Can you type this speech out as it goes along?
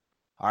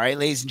All right,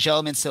 ladies and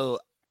gentlemen. So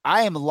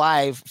I am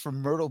live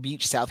from Myrtle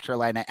Beach, South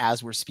Carolina,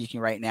 as we're speaking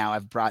right now.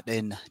 I've brought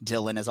in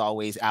Dylan, as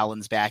always.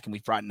 Alan's back, and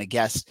we've brought in a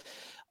guest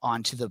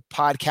onto the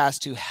podcast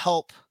to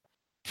help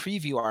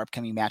preview our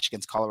upcoming match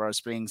against Colorado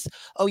Springs.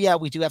 Oh, yeah,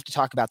 we do have to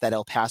talk about that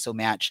El Paso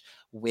match,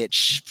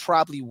 which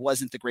probably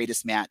wasn't the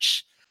greatest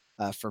match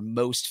for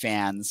most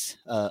fans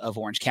of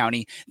Orange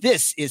County.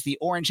 This is the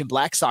Orange and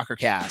Black Soccer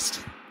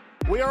Cast.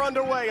 We are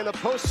underway in the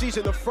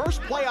postseason, the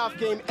first playoff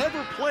game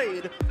ever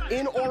played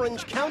in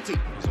Orange County.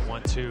 It's a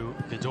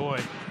 1-2, Godoy.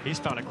 He's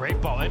found a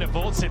great ball into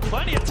Voltson.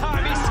 Plenty of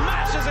time. He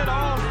smashes it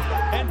home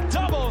and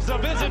doubles the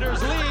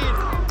visitors'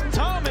 lead.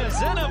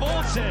 Thomas into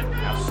Voltson.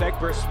 Now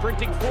Segber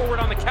sprinting forward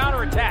on the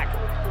counterattack.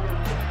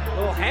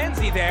 Little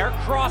handsy there,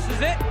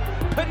 crosses it.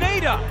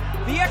 Pineda,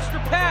 the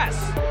extra pass.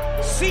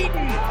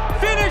 Seaton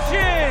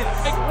finishes.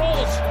 It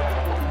rolls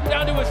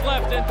down to his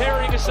left and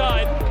parrying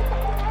aside.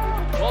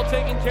 Well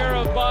taken care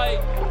of by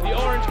the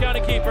Orange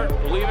County keeper.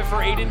 We'll leave it for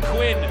Aiden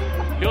Quinn.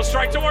 He'll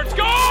strike towards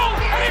goal,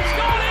 and it's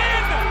gone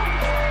in!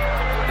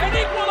 An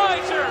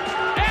equalizer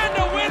and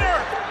a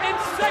winner in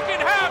second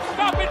half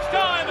stoppage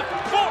time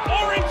for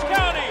Orange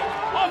County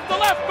off the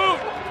left boot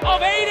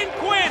of Aiden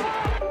Quinn.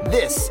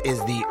 This is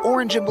the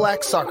Orange and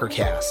Black Soccer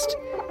Cast,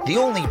 the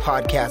only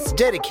podcast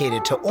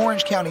dedicated to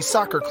Orange County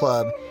Soccer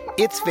Club,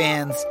 its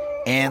fans,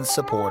 and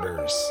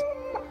supporters.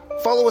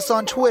 Follow us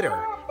on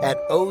Twitter at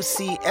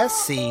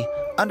OCSC_SoccerCast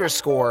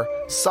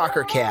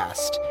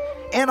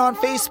and on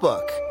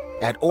Facebook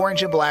at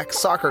Orange and Black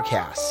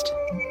SoccerCast.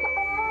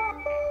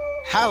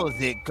 How's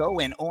it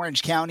going,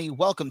 Orange County?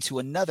 Welcome to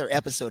another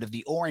episode of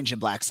the Orange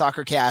and Black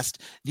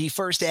SoccerCast, the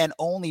first and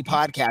only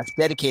podcast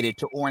dedicated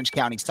to Orange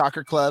County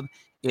Soccer Club,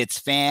 its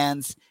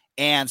fans,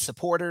 and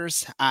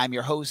supporters. I'm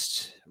your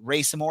host,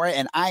 Ray Samora,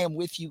 and I am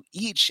with you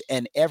each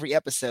and every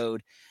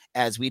episode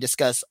as we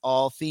discuss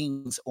all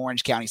things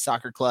Orange County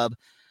Soccer Club.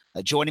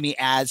 Joining me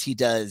as he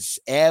does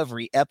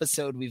every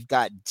episode, we've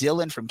got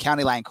Dylan from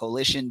County Line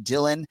Coalition.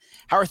 Dylan,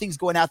 how are things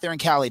going out there in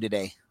Cali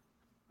today?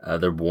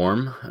 They're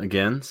warm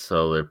again,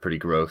 so they're pretty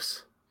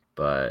gross.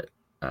 But,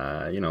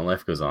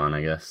 life goes on,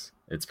 I guess.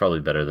 It's probably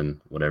better than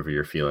whatever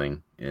you're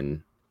feeling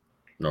in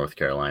North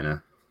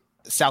Carolina.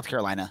 South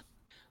Carolina.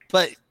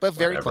 But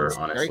very Whatever, close.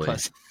 honestly. Very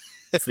close.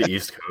 It's the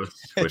East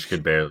Coast, which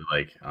could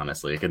barely,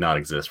 honestly, it could not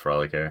exist for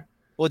all I care.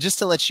 Well, just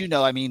to let you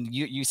know, I mean,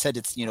 you said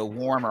it's,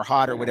 warm or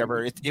hot or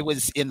whatever. It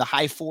was in the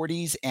high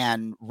 40s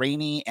and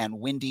rainy and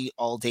windy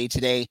all day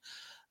today.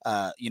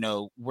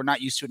 We're not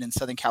used to it in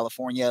Southern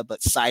California,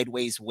 but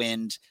sideways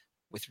wind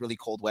with really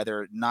cold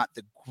weather, not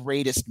the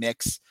greatest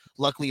mix.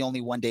 Luckily,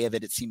 only one day of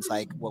it, it seems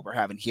like, what we're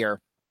having here.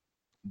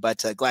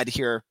 But glad to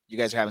hear you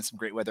guys are having some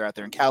great weather out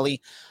there in Cali.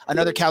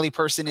 Another Cali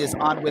person is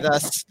on with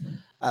us.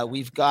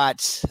 We've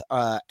got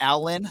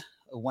Alan,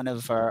 one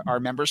of our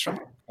members from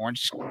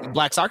Orange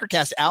Black Soccer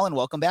Cast. Alan,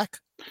 welcome back.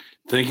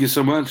 Thank you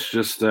so much.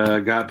 Just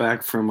got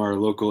back from our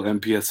local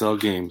MPSL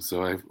game,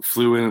 so I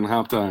flew in and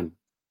hopped on.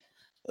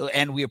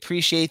 And we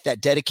appreciate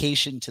that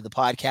dedication to the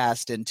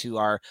podcast and to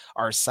our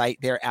site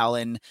there,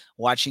 Alan,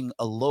 watching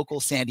a local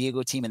San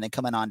Diego team and then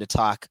coming on to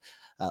talk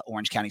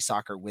Orange County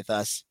soccer with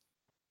us.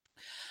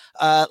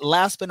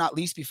 Last but not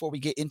least, before we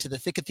get into the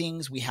thick of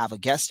things, we have a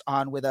guest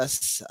on with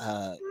us.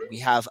 We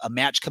have a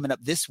match coming up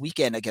this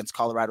weekend against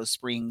Colorado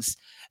Springs,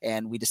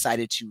 and we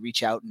decided to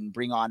reach out and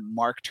bring on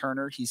Mark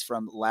Turner. He's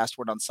from Last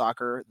Word on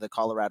Soccer, the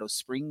Colorado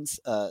Springs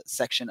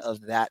section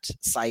of that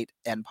site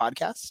and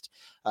podcast.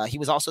 He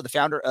was also the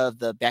founder of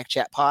the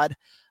Backchat Pod.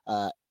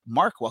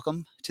 Mark,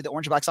 welcome to the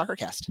Orange and Black Soccer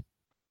Cast.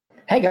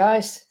 Hey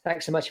guys,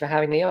 thanks so much for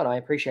having me on. I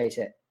appreciate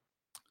it.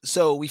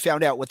 So we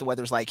found out what the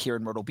weather's like here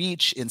in Myrtle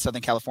Beach in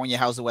Southern California.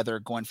 How's the weather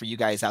going for you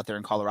guys out there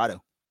in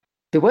Colorado?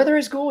 The weather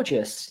is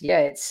gorgeous. Yeah,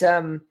 it's,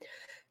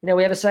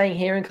 we have a saying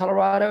here in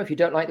Colorado, if you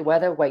don't like the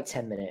weather, wait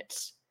 10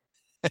 minutes.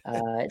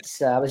 I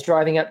was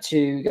driving up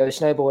to go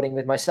snowboarding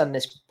with my son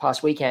this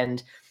past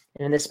weekend,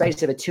 and in the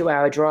space of a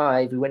 2-hour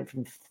drive, we went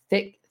from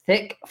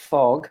thick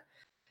fog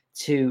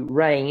to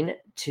rain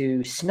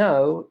to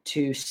snow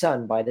to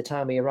sun by the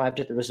time we arrived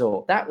at the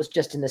resort. That was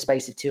just in the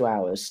space of 2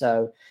 hours.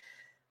 So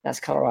that's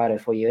Colorado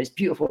for you. It's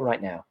beautiful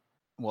right now.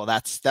 Well,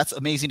 that's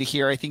amazing to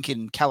hear. I think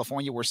in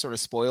California, we're sort of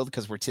spoiled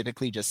because we're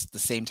typically just the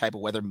same type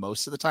of weather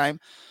most of the time.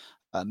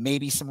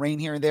 Maybe some rain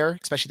here and there,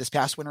 especially this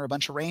past winter, a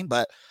bunch of rain,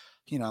 but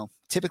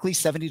typically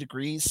 70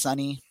 degrees,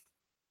 sunny,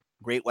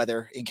 great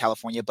weather in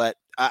California. But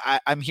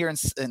I'm here in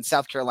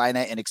South Carolina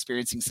and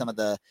experiencing some of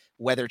the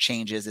weather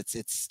changes.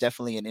 It's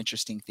definitely an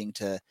interesting thing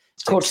to.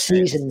 It's called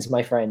seasons,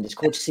 my friend. It's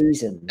called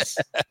seasons.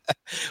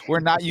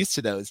 We're not used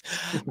to those.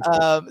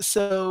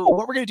 So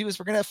what we're going to do is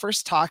we're going to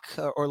first talk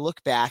or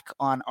look back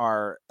on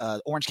our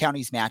Orange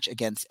County's match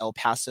against El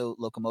Paso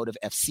Locomotive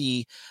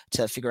FC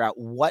to figure out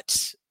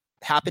what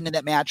happened in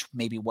that match,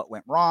 maybe what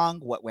went wrong,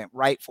 what went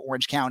right for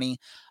Orange County.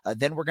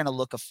 Then we're going to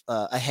look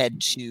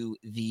ahead to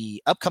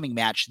the upcoming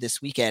match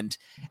this weekend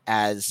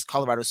as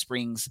Colorado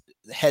Springs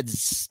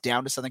heads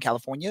down to Southern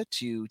California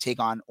to take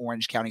on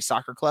Orange County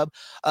Soccer Club,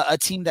 a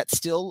team that's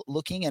still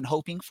looking and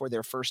hoping for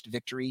their first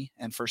victory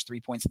and first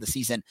 3 points of the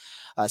season.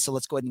 So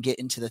let's go ahead and get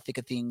into the thick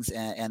of things,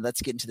 and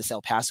let's get into this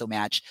El Paso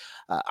match.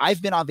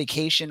 I've been on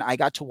vacation. I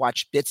got to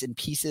watch bits and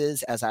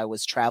pieces as I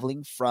was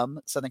traveling from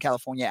Southern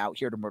California out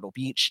here to Myrtle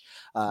Beach.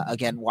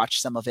 Again,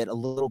 watch some of it a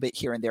little bit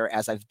here and there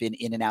as I've been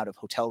in and out of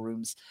hotel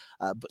rooms.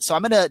 So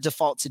I'm going to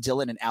default to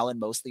Dylan and Alan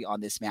mostly on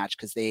this match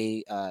because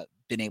they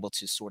been able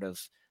to sort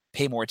of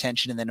pay more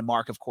attention. And then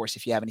Mark, of course,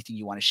 if you have anything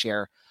you want to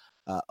share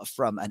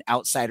from an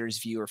outsider's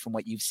view or from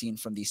what you've seen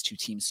from these two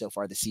teams so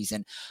far this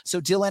season.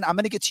 So Dylan, I'm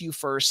going to get to you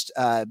first.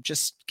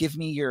 Just give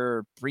me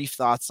your brief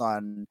thoughts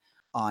on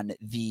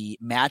the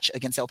match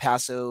against El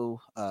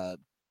Paso,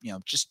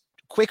 just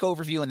quick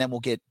overview, and then we'll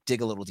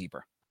dig a little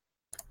deeper.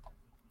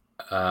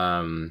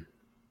 Well,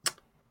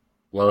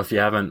 if you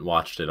haven't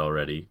watched it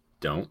already,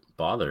 don't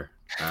bother.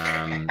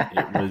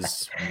 It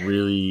was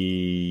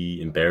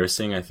really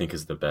embarrassing, I think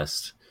is the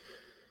best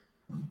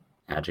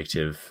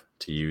adjective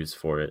to use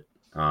for it.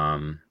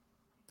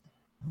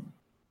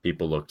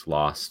 People looked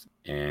lost,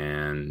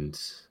 and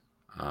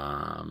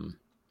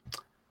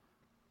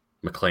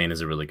McLean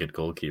is a really good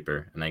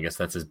goalkeeper, and I guess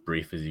that's as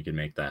brief as you can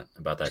make that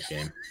about that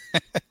game.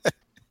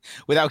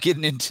 Without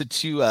getting into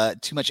too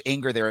much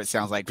anger there, it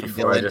sounds like.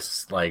 Before I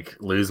just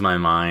lose my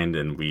mind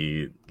and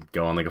we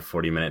go on a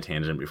 40-minute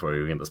tangent before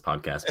we get this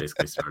podcast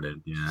basically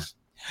started. Yeah.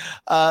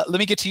 Let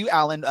me get to you,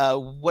 Alan.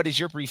 What is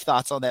your brief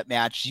thoughts on that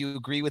match? Do you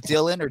agree with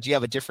Dylan, or do you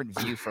have a different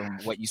view from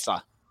what you saw?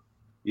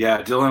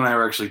 Yeah, Dylan and I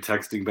were actually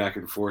texting back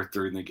and forth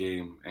during the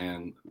game,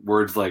 and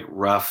words like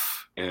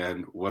rough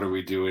and what are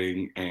we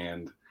doing?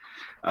 And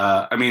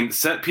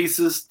set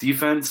pieces,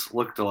 defense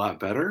looked a lot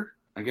better,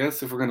 I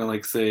guess, if we're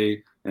going to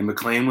say, and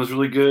McLean was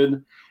really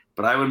good.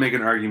 But I would make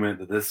an argument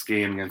that this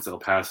game against El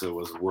Paso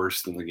was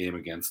worse than the game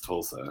against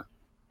Tulsa.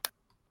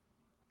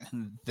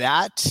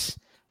 That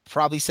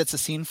probably sets a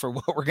scene for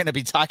what we're going to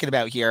be talking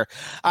about here.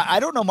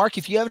 I don't know, Mark,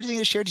 if you have anything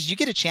to share. Did you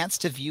get a chance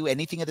to view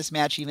anything of this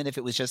match, even if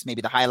it was just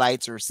maybe the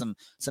highlights or some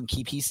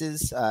key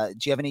pieces? Do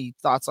you have any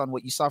thoughts on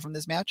what you saw from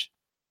this match?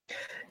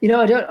 I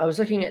don't. I was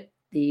looking at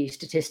the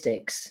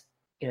statistics,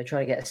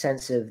 trying to get a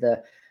sense of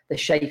the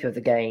shape of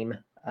the game,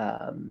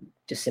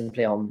 just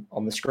simply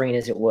on the screen,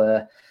 as it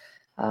were.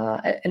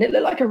 And it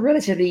looked like a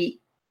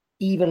relatively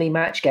evenly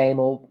matched game,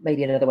 or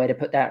maybe another way to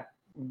put that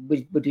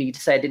would be to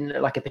say it didn't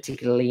look like a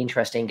particularly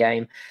interesting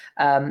game.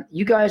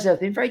 You guys have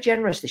been very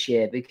generous this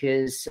year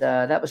because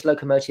that was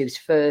Locomotive's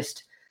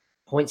first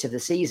points of the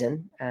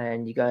season,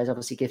 and you guys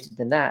obviously gifted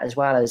them that, as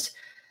well as,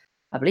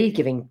 I believe,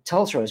 giving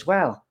Tulsa as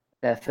well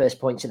their first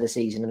points of the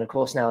season. And of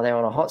course, now they're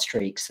on a hot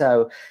streak.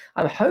 So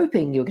I'm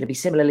hoping you're going to be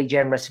similarly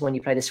generous when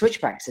you play the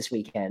Switchbacks this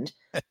weekend.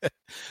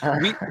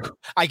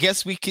 I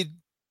guess we could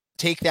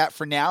take that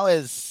for now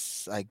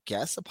as, I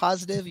guess, a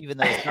positive, even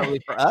though it's not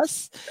really for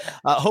us.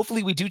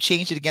 Hopefully we do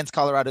change it against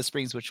Colorado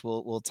Springs, which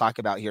we'll talk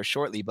about here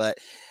shortly. But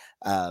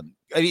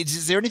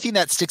is there anything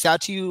that sticks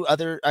out to you?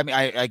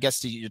 I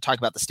guess you're talking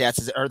about the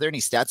stats. Are there any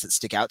stats that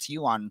stick out to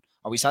you on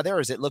what we saw there, or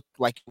does it look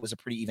like it was a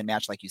pretty even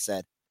match, like you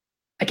said?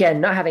 Again,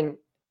 not having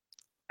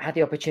had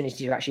the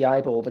opportunity to actually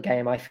eyeball the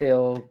game, I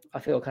feel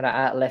kind of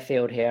out of left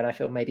field here, and I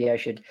feel maybe I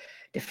should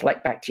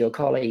deflect back to your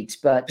colleagues.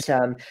 But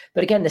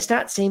again, the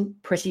stats seem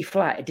pretty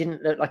flat. It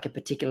didn't look like a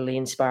particularly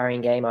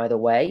inspiring game either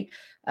way.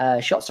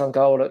 Shots on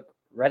goal look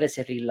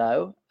relatively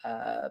low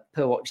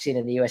per what we've seen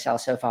in the USL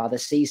so far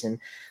this season.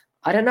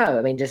 I don't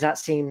know. Does that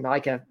seem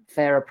like a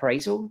fair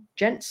appraisal,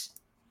 gents?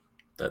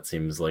 That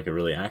seems like a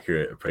really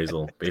accurate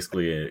appraisal.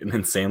 Basically, an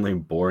insanely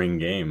boring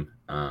game,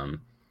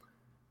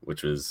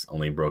 which was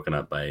only broken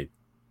up by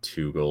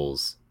 2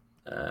 goals,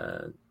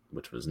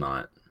 which was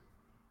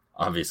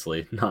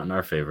obviously not in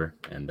our favor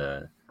and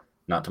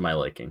not to my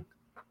liking.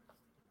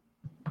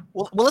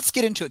 Well, let's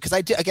get into it, because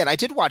I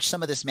did watch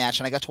some of this match,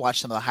 and I got to watch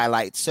some of the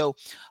highlights. So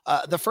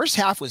the first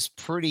half was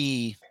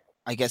pretty,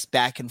 I guess,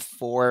 back and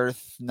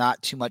forth,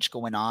 not too much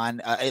going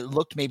on. It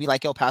looked maybe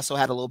like El Paso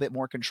had a little bit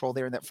more control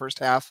there in that first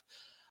half.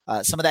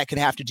 Some of that could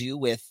have to do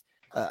with,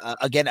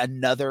 again,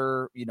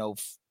 another,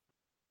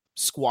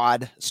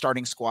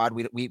 starting squad.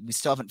 We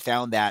still haven't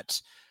found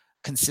that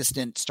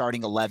consistent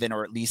starting 11,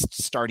 or at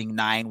least starting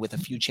 9 with a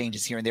few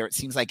changes here and there. It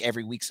seems like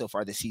every week so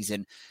far this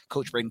season,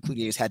 Coach Braden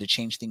Cloutier has had to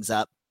change things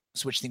up,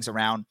 switch things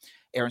around.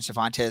 Aaron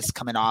Cervantes,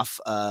 coming off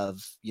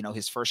of,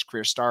 his first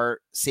career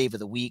start, save of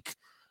the week,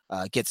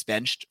 gets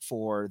benched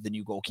for the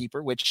new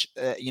goalkeeper, which,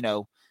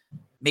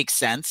 makes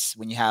sense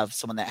when you have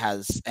someone that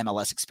has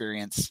MLS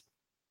experience,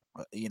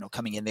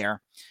 coming in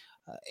there,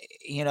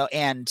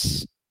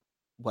 and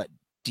what,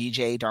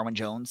 DJ Darwin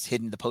Jones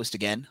hitting the post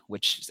again,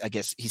 which I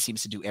guess he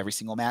seems to do every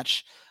single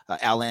match.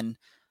 Alan,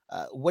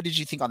 what did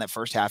you think on that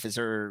first half? Is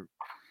there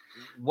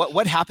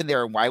what happened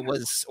there, and why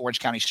was Orange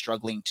County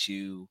struggling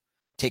to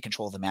take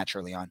control of the match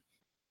early on?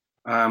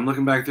 I'm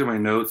looking back through my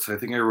notes. I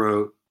think I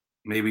wrote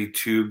maybe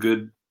 2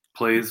 good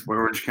plays by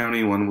Orange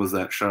County. One was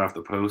that shot off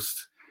the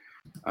post.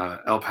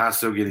 El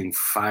Paso getting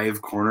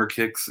 5 corner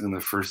kicks in the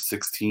first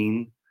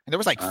 16 And there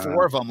was like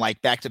 4 of them,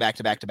 like back to back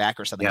to back to back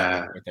or something. Yeah,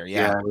 like that right there.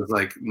 Yeah, it was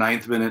like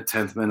 9th minute,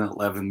 10th minute,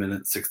 11th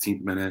minute,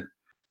 16th minute.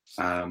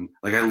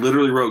 Like I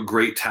literally wrote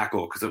great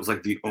tackle because it was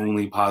like the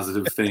only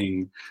positive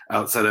thing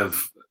outside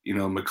of,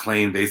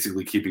 McLean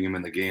basically keeping him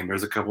in the game.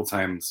 There's a couple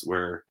times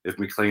where if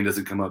McLean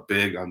doesn't come up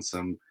big on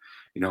some,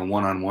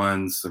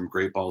 one-on-ones, some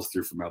great balls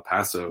through from El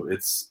Paso,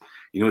 it's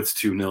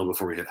 2-0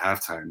 before we hit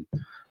halftime.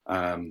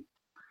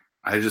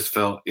 I just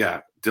felt,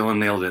 Dylan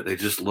nailed it. They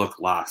just looked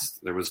lost.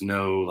 There was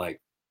no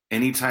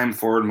anytime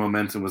forward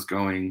momentum was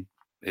going,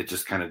 it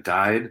just kind of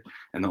died.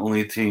 And the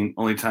only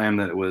time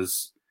that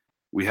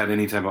we had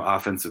any type of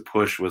offensive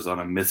push was on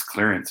a missed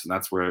clearance, and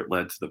that's where it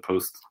led to the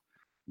post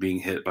being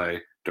hit by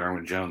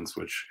Darwin Jones,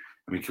 which,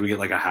 can we get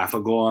like a half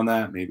a goal on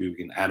that? Maybe we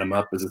can add them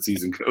up as the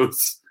season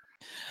goes.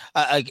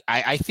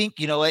 I think,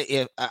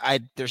 if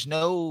there's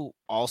no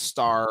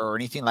all-star or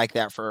anything like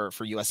that for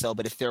USL,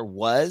 but if there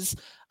was,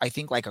 I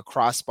think like a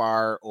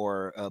crossbar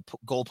or a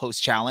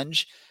goalpost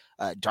challenge,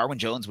 Darwin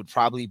Jones would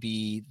probably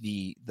be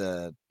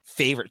the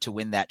favorite to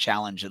win that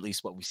challenge, at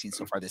least what we've seen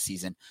so far this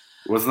season.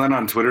 Wasn't that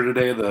on Twitter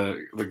today?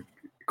 The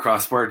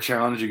crossbar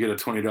challenge, you get a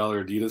 $20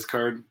 Adidas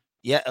card.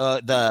 Yeah,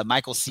 the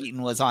Michael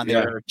Seaton was on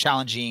there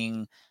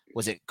challenging.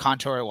 Was it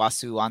Contour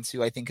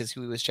Ansu, I think is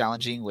who he was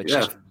challenging. Which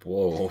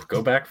whoa,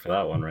 go back for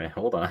that one, Ray.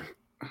 Hold on.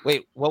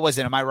 Wait, what was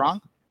it? Am I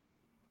wrong?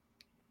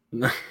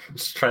 No,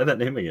 just try that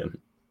name again.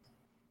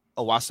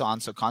 Owasu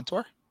Ansu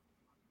Contour?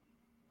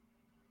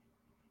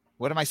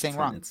 What am I saying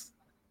wrong? It's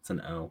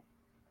an O.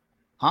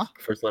 Huh?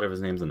 First letter of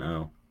his name's an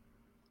O.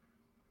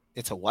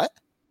 It's a what?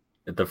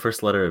 The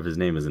first letter of his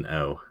name is an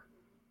O.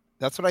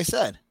 That's what I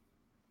said.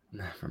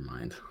 Never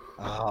mind.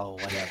 Oh,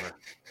 whatever.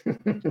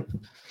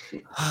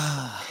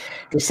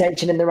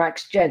 Dissension in the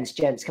ranks,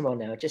 gents. Come on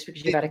now. Just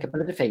because you've had a couple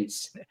of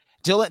defeats.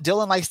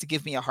 Dylan likes to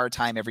give me a hard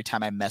time every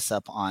time I mess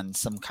up on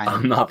some kind of.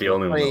 I'm not the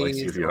only one that likes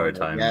to give you a hard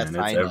time, man. It's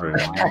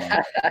everyone.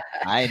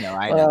 I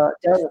know.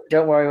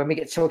 Don't worry. When we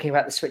get talking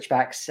about the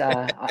switchbacks,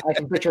 I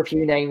can butcher a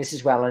few names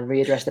as well and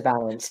readdress the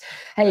balance.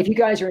 Hey, if you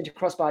guys are into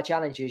crossbar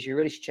challenges, you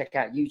really should check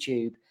out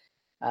YouTube.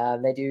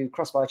 They do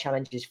crossbar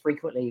challenges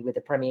frequently with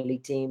the Premier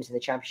League teams and the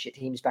Championship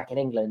teams back in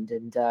England,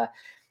 and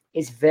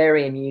it's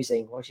very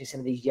amusing watching some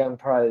of these young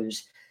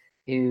pros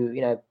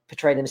who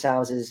portray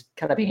themselves as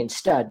kind of being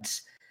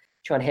studs,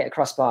 trying to hit a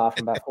crossbar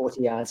from about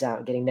 40 yards out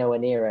and getting nowhere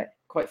near it.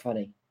 Quite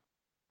funny.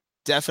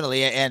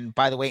 Definitely. And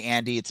by the way,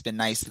 Andy, it's been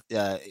nice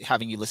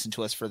having you listen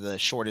to us for the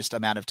shortest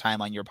amount of time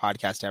on your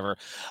podcast ever.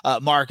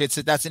 Mark,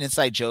 that's an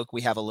inside joke.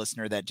 We have a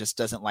listener that just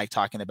doesn't like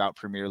talking about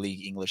Premier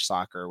League English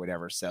soccer or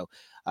whatever. So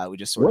we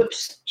just sort of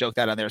joke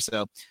that on there.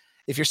 So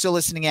if you're still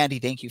listening, Andy,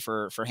 thank you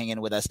for hanging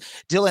with us.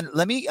 Dylan,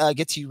 let me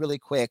get to you really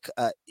quick.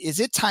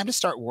 Is it time to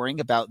start worrying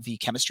about the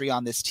chemistry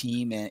on this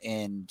team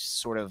and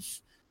sort of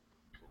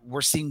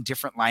we're seeing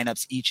different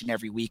lineups each and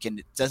every week, and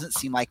it doesn't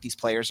seem like these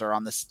players are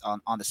on the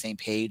same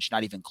page,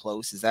 not even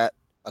close. Is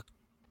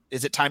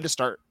it time to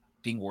start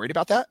being worried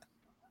about that?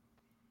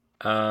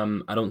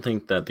 I don't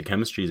think that the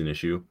chemistry is an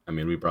issue. I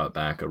mean, we brought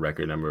back a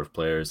record number of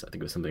players. I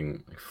think it was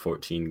something like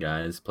 14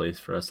 guys played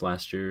for us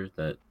last year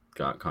that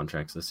got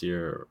contracts this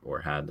year or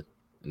had,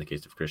 in the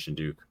case of Christian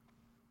Duke,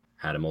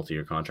 had a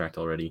multi-year contract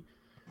already.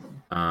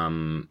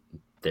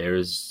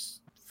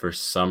 There's, for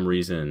some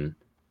reason,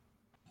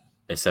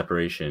 a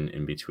separation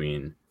in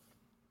between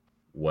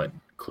what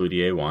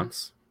Cloutier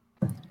wants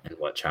and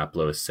what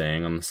Chaplow is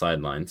saying on the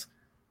sidelines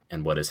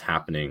and what is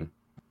happening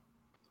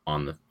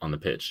on the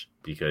pitch,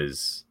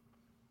 because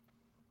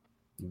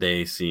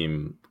they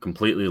seem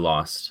completely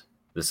lost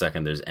the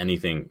second there's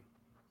anything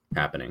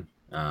happening.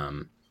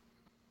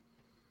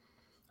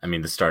 I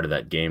mean, the start of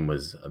that game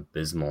was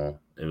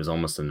abysmal. It was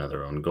almost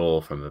another own goal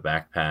from a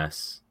back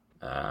pass.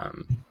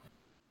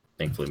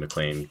 Thankfully,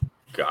 McLean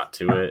got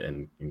to it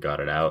and got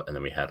it out, and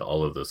then we had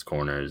all of those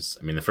corners.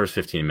 I mean, the first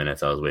 15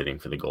 minutes I was waiting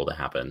for the goal to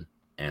happen,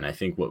 and I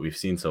think what we've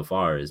seen so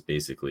far is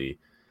basically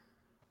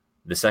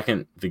the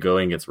second the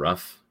going gets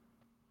rough,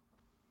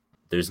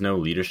 there's no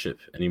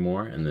leadership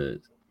anymore in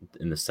the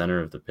center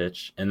of the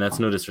pitch, and that's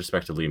no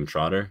disrespect to Liam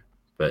Trotter,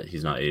 but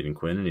he's not Aidan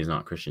Quinn and he's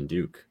not Christian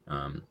Duke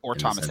or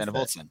Thomas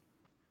Enevoldsen.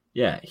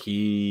 Yeah,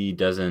 he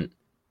doesn't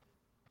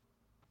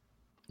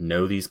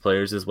know these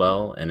players as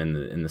well, and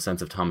in the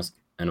sense of Thomas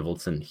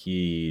Enevoldsen,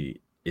 he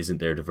isn't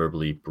there to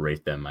verbally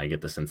berate them. I get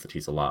the sense that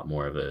he's a lot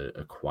more of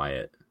a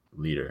quiet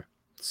leader.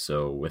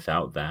 So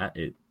without that,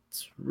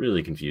 it's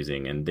really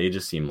confusing, and they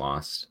just seem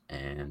lost.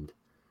 And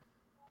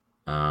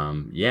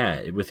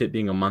with it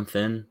being a month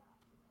in,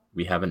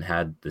 we haven't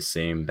had the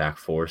same back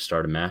four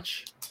start a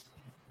match.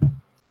 And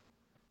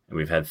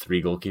we've had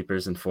 3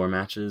 goalkeepers in 4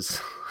 matches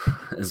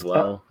as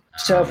well.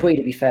 So have we,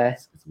 to be fair.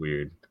 It's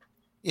weird.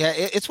 Yeah,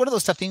 it's one of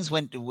those tough things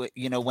when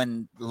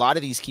a lot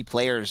of these key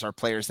players are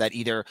players that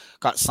either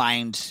got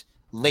signed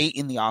late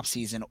in the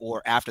offseason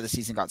or after the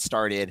season got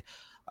started.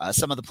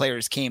 Some of the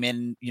players came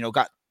in,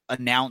 got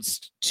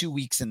announced 2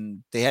 weeks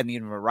and they hadn't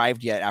even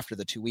arrived yet after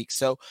the 2 weeks.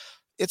 So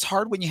it's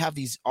hard when you have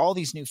all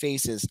these new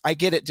faces. I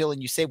get it,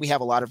 Dylan. You say we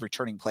have a lot of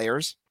returning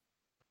players,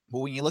 but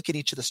when you look at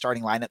each of the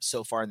starting lineups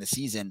so far in the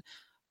season,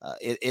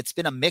 It's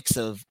been a mix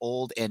of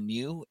old and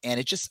new, and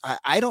it just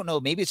I don't know.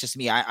 Maybe it's just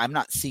me. I'm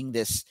not seeing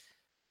this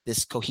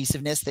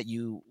cohesiveness that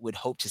you would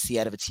hope to see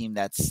out of a team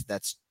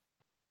that's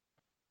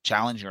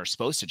challenging or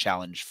supposed to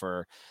challenge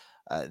for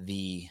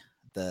the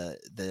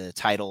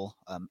title.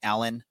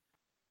 Alan,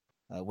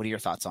 what are your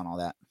thoughts on all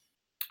that?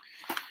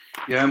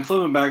 Yeah, I'm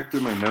flipping back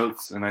through my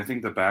notes, and I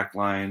think the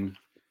backline.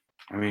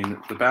 I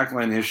mean, the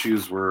backline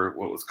issues were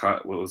what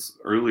was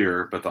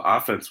earlier, but the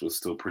offense was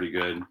still pretty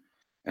good.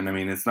 And I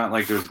mean, it's not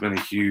like there's been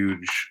a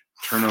huge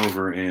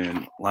turnover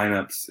in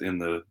lineups in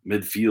the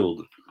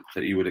midfield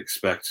that you would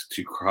expect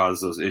to cause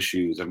those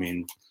issues. I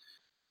mean,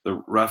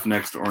 the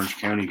Roughnecks to Orange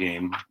County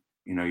game,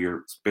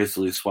 you're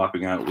basically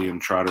swapping out Liam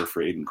Trotter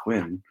for Aiden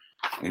Quinn,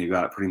 and you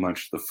got pretty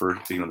much the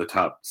first, the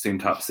top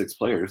 6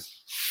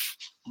 players.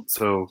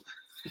 So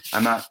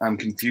I'm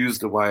confused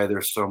to why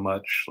there's so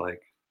much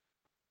like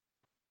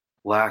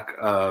lack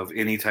of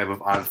any type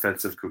of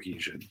offensive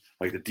cohesion.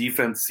 Like the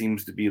defense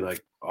seems to be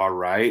like all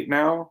right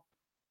now,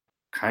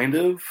 kind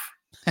of.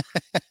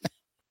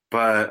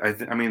 But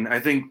I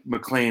think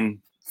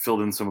McLean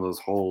filled in some of those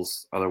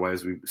holes.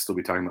 Otherwise, we'd still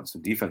be talking about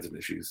some defensive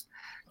issues.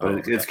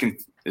 But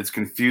it's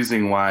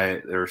confusing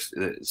why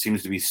it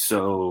seems to be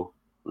so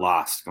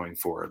lost going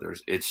forward.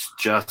 It's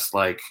just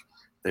like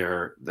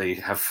they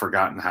have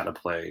forgotten how to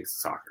play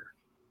soccer.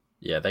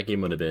 Yeah, that game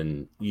would have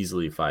been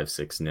easily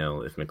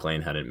 5-6-0 if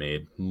McLean hadn't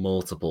made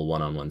multiple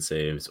one-on-one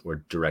saves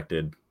or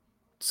directed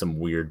some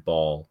weird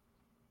ball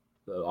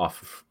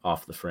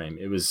off the frame.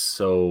 It was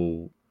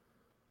so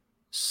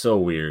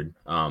weird,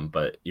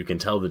 but you can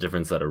tell the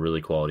difference that a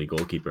really quality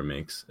goalkeeper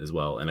makes as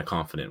well, and a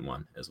confident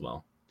one as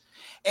well.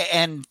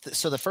 And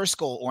so the first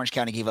goal Orange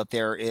County gave up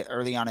there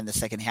early on in the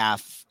second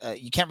half,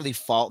 you can't really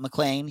fault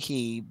McLean.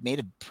 He made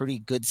a pretty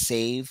good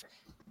save.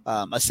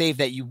 A save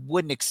that you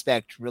wouldn't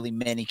expect really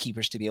many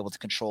keepers to be able to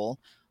control.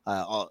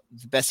 The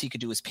best he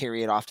could do was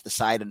parry it off to the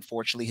side.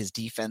 Unfortunately, his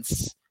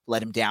defense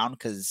let him down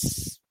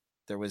because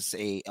there was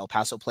a El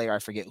Paso player, I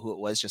forget who it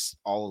was, just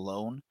all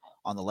alone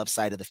on the left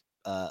side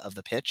of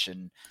the pitch.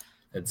 And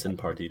Edson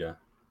Partida.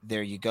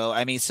 There you go.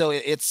 I mean, so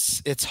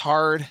it's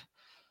hard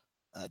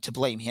to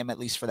blame him, at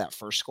least for that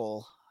first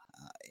goal.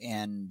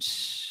 And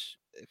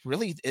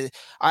really,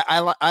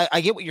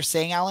 I get what you're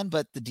saying, Alan,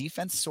 but the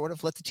defense sort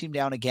of let the team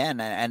down again,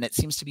 and it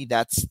seems to be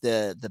that's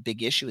the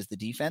big issue is the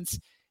defense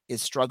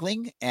is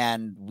struggling,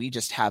 and we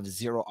just have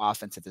zero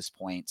offense at this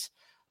point.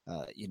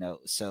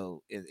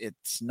 So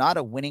it's not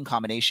a winning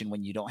combination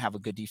when you don't have a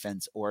good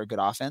defense or a good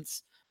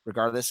offense,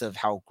 regardless of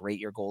how great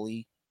your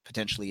goalie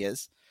potentially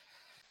is.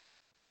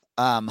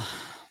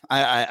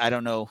 I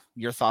don't know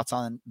your thoughts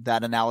on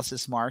that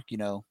analysis, Mark.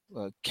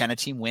 Can a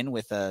team win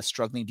with a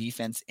struggling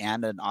defense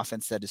and an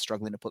offense that is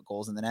struggling to put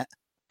goals in the net?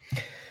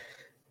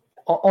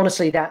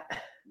 Honestly, that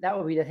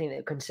would be the thing that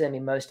would concern me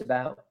most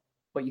about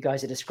what you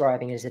guys are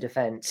describing as a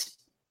defense.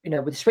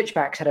 With the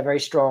Switchbacks had a very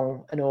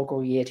strong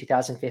inaugural year,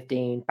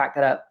 2015, backed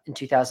that up in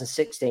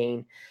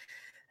 2016.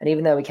 And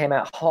even though we came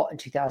out hot in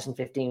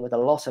 2015 with a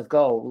lot of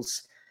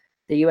goals,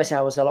 the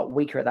USL was a lot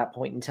weaker at that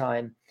point in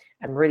time.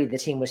 And really, the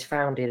team was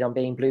founded on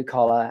being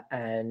blue-collar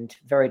and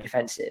very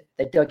defensive.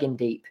 They dug in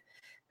deep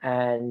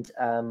and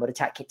would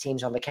attack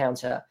teams on the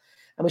counter.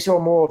 And we saw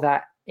more of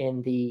that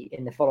in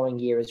the following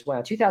year as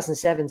well.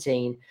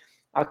 2017,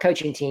 our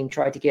coaching team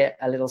tried to get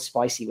a little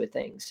spicy with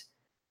things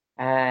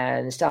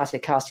and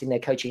started casting their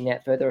coaching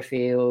net further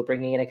afield,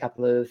 bringing in a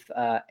couple of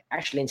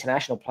actually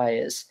international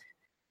players.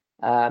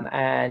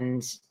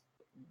 And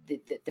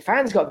the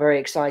fans got very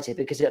excited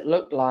because it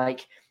looked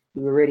like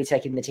we were really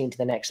taking the team to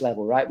the next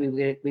level, right? We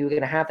were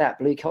going to have that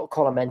blue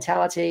collar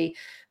mentality,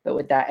 but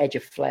with that edge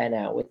of flair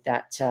now, with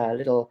that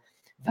little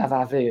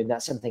va-va-vu, and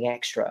that's something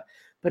extra.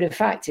 But in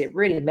fact, it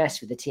really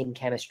messed with the team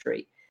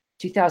chemistry.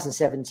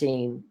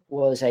 2017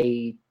 was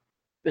a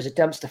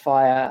dumpster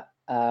fire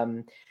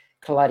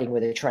colliding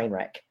with a train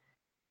wreck.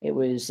 It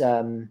was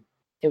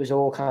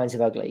all kinds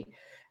of ugly,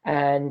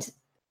 and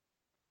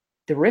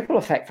the ripple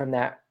effect from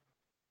that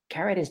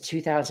carried into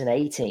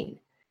 2018.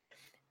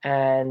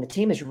 And the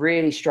team has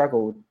really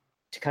struggled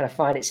to kind of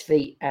find its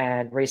feet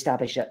and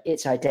reestablish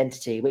its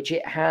identity, which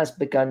it has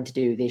begun to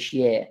do this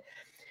year.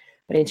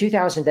 But in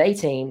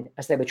 2018,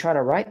 as they were trying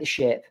to right the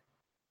ship,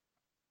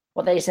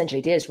 what they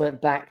essentially did is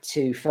went back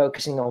to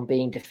focusing on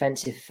being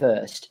defensive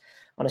first,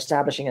 on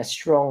establishing a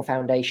strong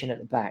foundation at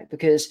the back,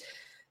 because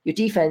your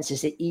defense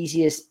is the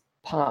easiest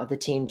part of the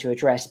team to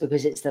address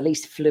because it's the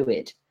least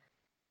fluid.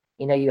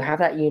 You have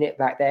that unit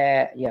back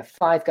there. You have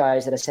 5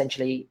 guys that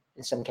essentially,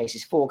 in some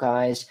cases 4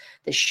 guys,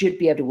 that should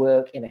be able to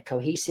work in a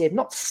cohesive,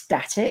 not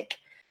static,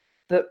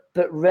 but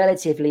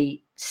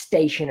relatively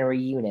stationary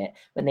unit.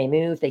 When they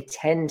move, they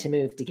tend to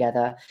move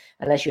together,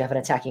 unless you have an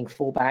attacking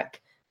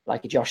fullback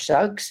like a Josh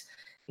Suggs,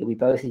 who we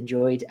both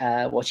enjoyed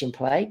watching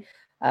play.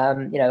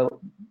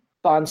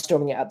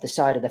 Barnstorming it up the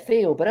side of the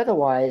field, but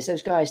otherwise,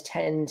 those guys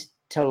tend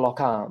to lock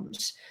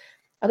arms.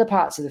 Other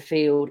parts of the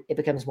field, it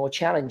becomes more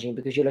challenging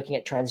because you're looking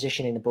at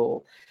transitioning the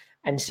ball.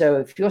 And so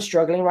if you're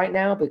struggling right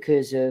now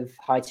because of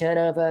high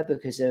turnover,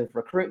 because of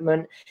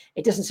recruitment,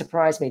 it doesn't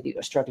surprise me that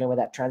you're struggling with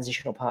that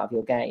transitional part of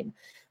your game.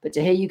 But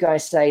to hear you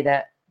guys say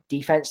that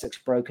defense looks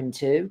broken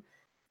too,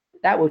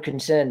 that would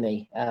concern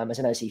me as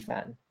an OC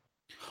fan.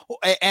 Well,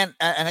 and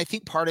I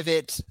think part of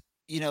it,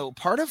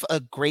 part of a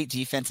great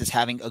defense is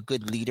having a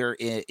good leader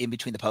in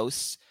between the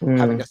posts,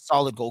 having a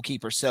solid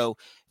goalkeeper. So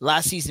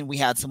last season we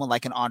had someone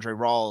like an Andre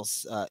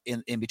Rawls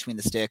in between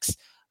the sticks,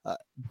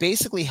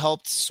 basically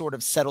helped sort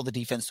of settle the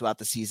defense throughout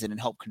the season and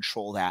help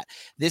control that.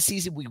 This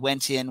season we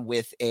went in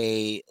with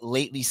a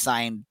lately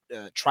signed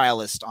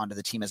trialist onto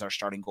the team as our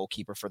starting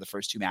goalkeeper for the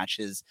first 2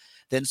 matches,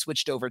 then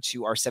switched over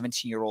to our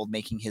 17-year-old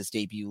making his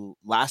debut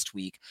last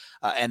week.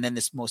 And then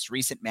this most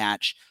recent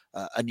match,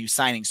 a new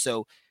signing.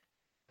 So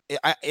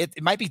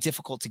it might be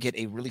difficult to get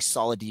a really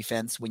solid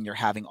defense when you're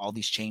having all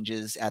these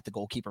changes at the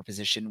goalkeeper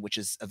position, which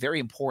is a very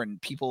important.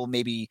 People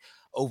maybe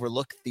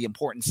overlook the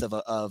importance of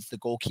the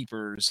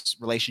goalkeeper's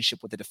relationship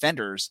with the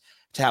defenders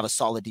to have a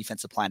solid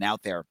defensive plan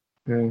out there.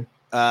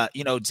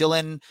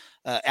 Dylan,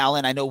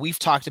 Alan, I know we've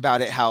talked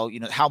about it,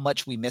 how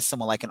much we miss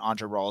someone like an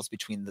Andre Rawls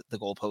between the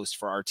goalposts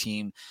for our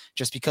team,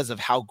 just because of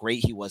how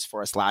great he was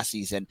for us last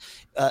season.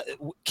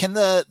 Can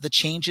the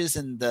changes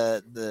and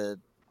the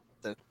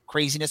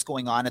craziness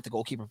going on at the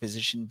goalkeeper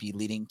position be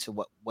leading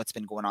to what's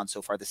been going on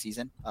so far this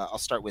season? I'll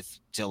start with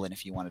Dylan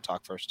if you want to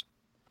talk first.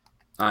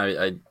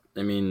 I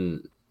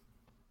mean,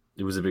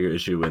 it was a bigger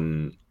issue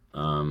when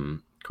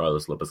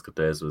Carlos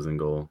Lopez-Cortez was in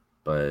goal,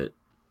 but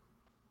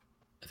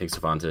I think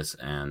Cervantes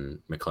and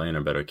McLean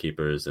are better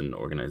keepers and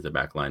organize the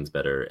back lines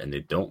better, and they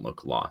don't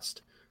look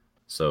lost.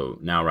 So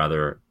now,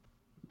 rather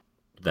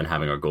than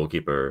having our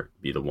goalkeeper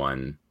be the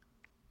one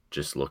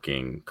just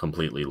looking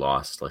completely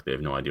lost, like they have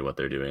no idea what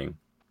they're doing,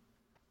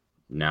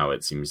 now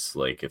it seems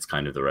like it's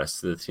kind of the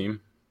rest of the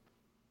team.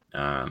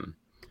 And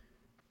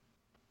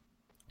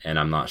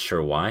I'm not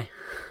sure why,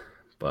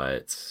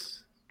 but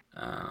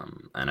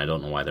and I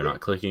don't know why they're not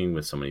clicking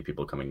with so many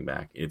people coming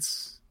back.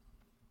 It's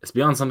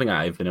beyond something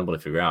I've been able to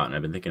figure out, and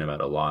I've been thinking about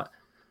a lot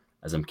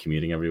as I'm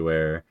commuting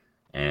everywhere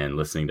and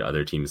listening to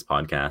other teams'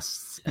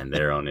 podcasts and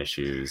their own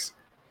issues.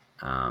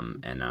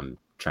 And I'm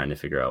trying to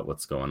figure out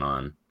what's going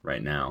on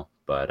right now,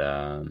 but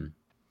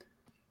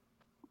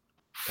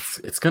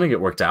it's going to get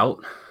worked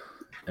out.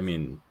 I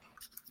mean,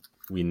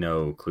 we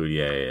know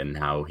Cloutier and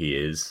how he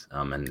is,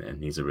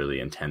 and he's a really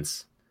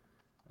intense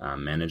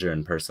manager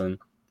in person.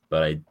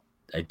 But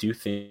I do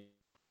think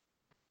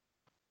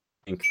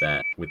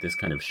that with this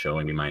kind of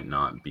showing, we might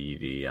not be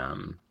the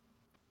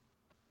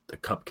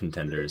cup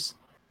contenders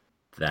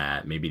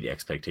that maybe the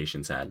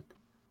expectations had.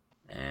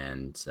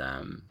 And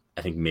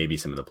I think maybe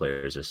some of the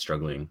players are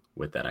struggling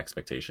with that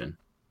expectation.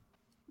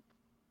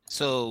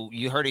 So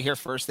you heard it here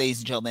first, ladies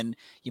and gentlemen.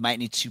 You might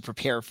need to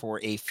prepare for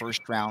a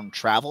first-round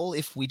travel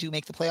if we do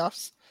make the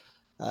playoffs,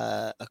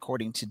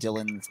 according to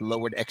Dylan's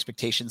lowered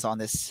expectations on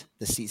this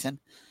season.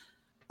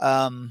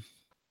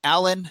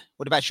 Alan,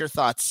 what about your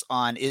thoughts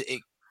on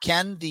it?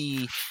 Can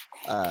the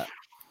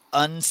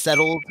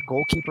unsettled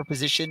goalkeeper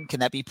position,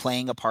 can that be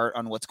playing a part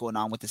on what's going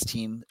on with this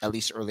team, at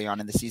least early on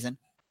in the season?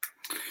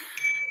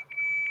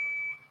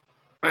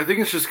 I think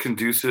it's just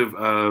conducive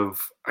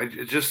of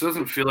it just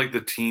doesn't feel like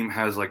the team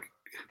has like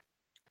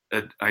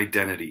an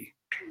identity.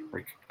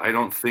 Like, I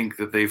don't think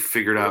that they've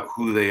figured out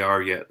who they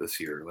are yet this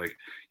year. Like,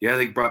 yeah,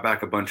 they brought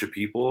back a bunch of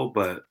people,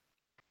 but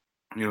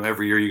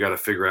every year you got to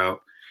figure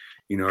out,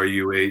 are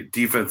you a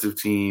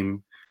defensive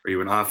team? Are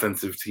you an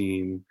offensive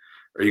team?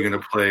 Are you going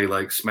to play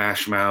like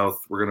smash mouth?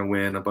 We're going to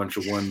win a bunch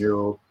of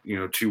 1-0,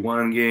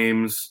 2-1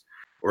 games.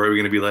 Or are we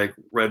going to be like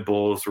Red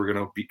Bulls? We're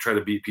going to try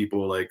to beat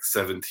people like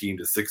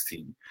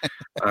 17-16.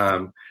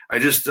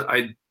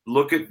 I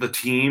look at the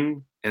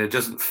team, and it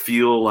doesn't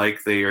feel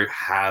like they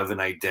have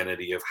an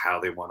identity of how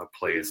they want to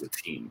play as a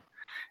team.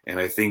 And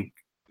I think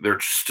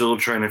they're still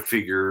trying to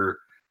figure,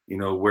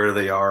 where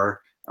they are.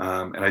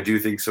 And I do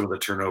think some of the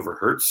turnover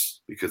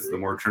hurts, because the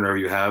more turnover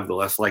you have, the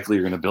less likely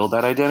you're going to build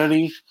that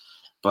identity.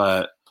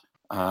 But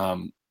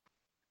I'm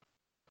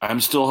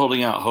still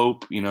holding out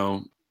hope.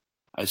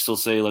 I still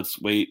say let's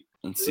wait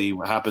and see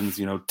what happens.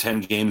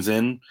 10 games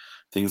in,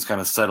 things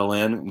kind of settle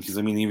in. Because,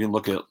 even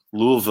look at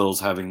Louisville's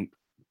having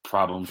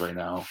problems right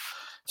now.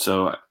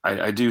 So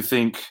I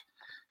think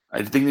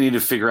they need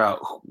to figure out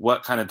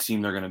what kind of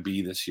team they're going to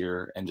be this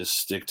year and just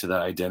stick to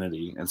that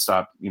identity and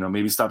stop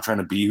trying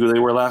to be who they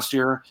were last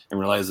year and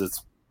realize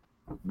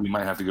we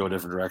might have to go a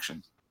different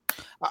direction.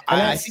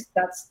 I'm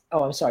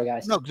sorry,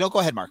 guys. No, go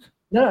ahead, Mark.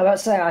 No, I was about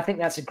to say, I think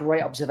that's a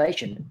great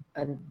observation.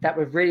 And that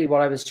was really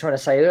what I was trying to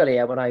say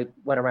earlier when I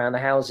went around the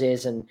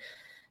houses and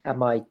had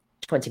my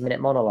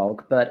 20-minute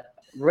monologue. But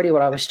really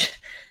what I was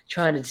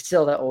trying to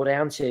distill that all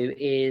down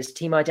to is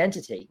team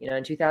identity.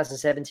 In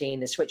 2017,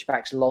 the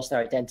Switchbacks lost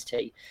their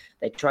identity.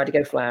 They tried to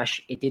go flash.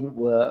 It didn't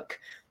work.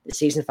 The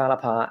season fell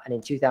apart. And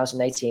in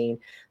 2018,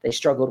 they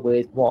struggled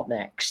with what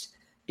next?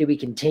 Do we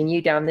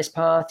continue down this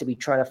path? Do we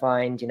try to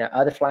find,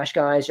 other flash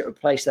guys that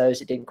replace those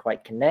that didn't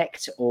quite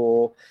connect?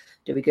 Or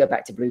do we go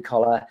back to blue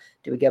collar?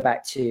 Do we go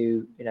back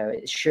to,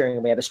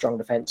 ensuring we have a strong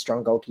defense,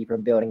 strong goalkeeper,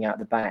 and building out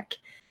the back?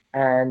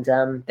 And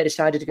they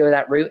decided to go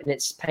that route, and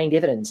it's paying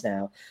dividends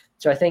now.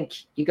 So I think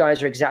you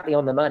guys are exactly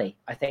on the money.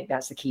 I think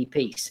that's the key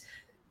piece.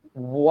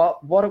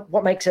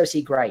 what makes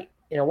OC great?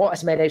 What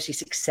has made OC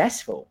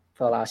successful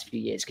for the last few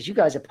years? Because you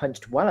guys have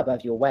punched well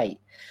above your weight.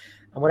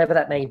 And whatever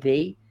that may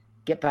be,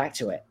 get back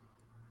to it.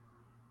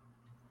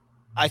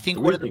 I think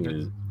go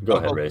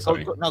ahead, Ray.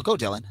 Sorry. Go,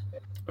 Dylan.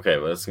 Okay,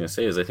 what I was going to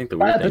say is I think the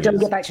weird thing but don't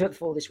get back to it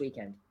before this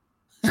weekend.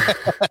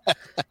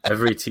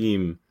 Every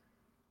team,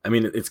 I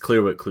mean, it's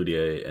clear what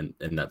Cloutier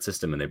and that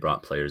system, and they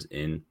brought players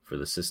in for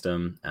the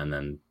system, and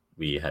then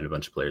we had a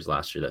bunch of players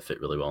last year that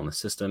fit really well in the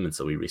system, and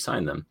so we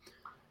re-signed them.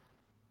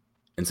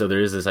 And so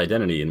there is this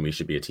identity, and we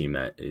should be a team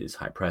that is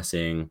high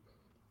pressing.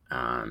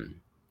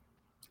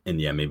 And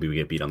yeah, maybe we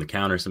get beat on the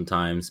counter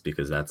sometimes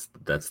because that's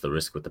the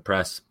risk with the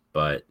press.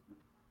 But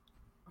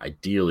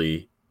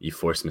ideally, you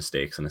force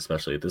mistakes, and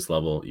especially at this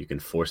level, you can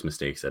force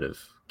mistakes out of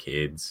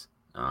kids,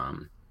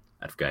 out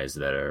of guys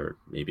that are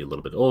maybe a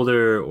little bit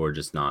older or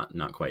just not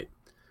quite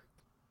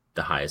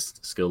the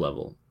highest skill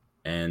level.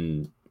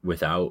 And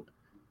without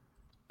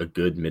a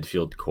good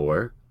midfield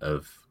core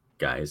of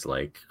guys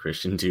like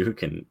Christian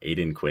Duke and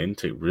Aiden Quinn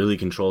to really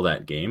control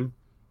that game,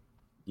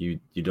 you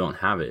don't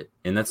have it.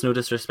 And that's no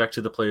disrespect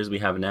to the players we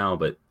have now,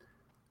 but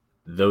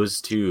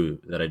those two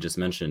that I just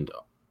mentioned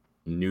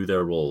knew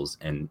their roles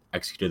and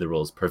executed their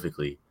roles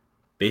perfectly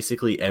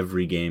basically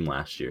every game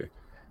last year.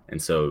 And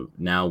so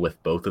now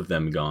with both of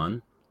them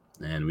gone,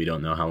 and we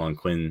don't know how long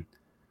Quinn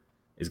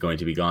is going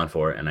to be gone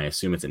for, and I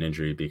assume it's an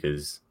injury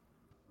because,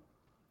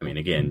 I mean,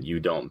 again, you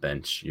don't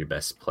bench your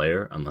best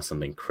player unless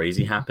something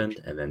crazy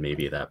happened, and then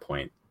maybe at that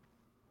point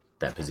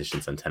that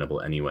position's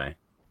untenable anyway.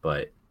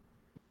 But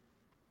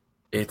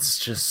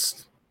it's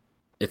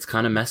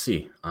kind of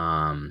messy.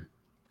 And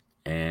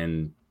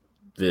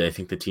I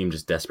think the team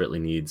just desperately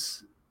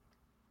needs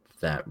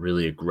that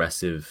really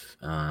aggressive,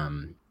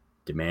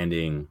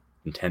 demanding,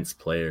 intense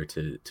player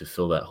to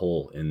fill that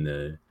hole in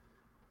the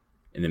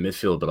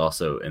midfield, but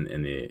also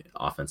in the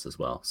offense as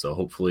well. So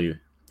hopefully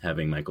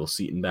having Michael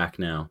Seaton back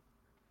now,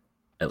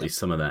 at least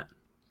some of that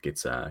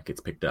gets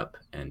picked up,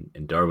 and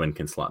Darwin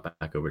can slot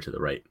back over to the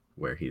right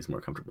where he's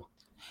more comfortable.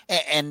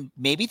 And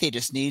maybe they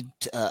just need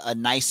a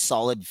nice,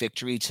 solid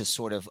victory to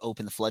sort of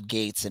open the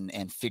floodgates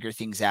and figure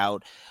things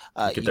out.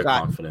 Get their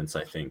confidence,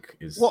 I think,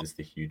 is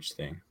the huge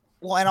thing.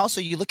 Well, and also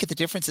you look at the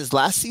differences.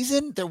 Last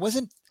season, there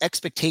wasn't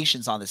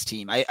expectations on this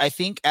team. I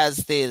think as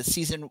the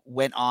season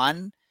went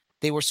on,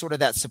 they were sort of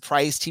that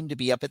surprise team to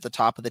be up at the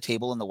top of the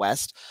table in the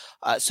West.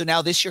 So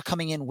now this year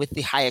coming in with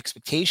the high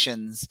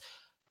expectations,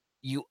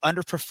 you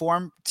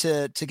underperform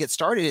to get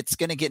started, it's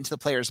going to get into the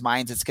players'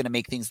 minds. It's going to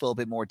make things a little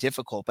bit more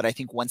difficult. But I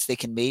think once they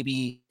can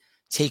maybe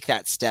take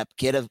that step,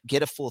 get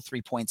a full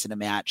 3 points in a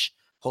match,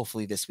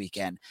 hopefully this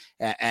weekend,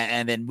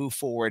 and then move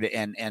forward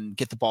and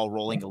get the ball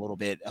rolling a little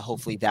bit.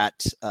 Hopefully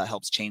that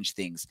helps change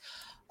things.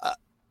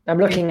 I'm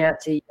looking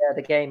at the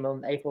game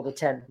on April the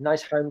 10th.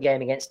 Nice home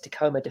game against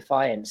Tacoma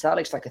Defiance. That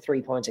looks like a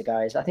 3-pointer,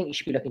 guys. I think you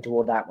should be looking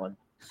toward that one.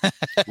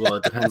 Well,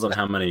 it depends on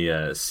how many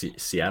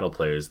Seattle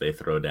players they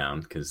throw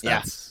down, because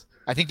that's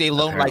I think they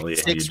loaned like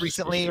 6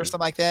 recently or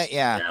something like that.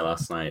 Yeah,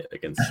 last night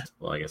against,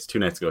 well, I guess 2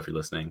 nights ago if you're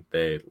listening,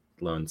 they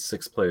loaned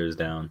 6 players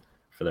down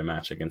for their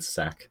match against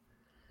SAC,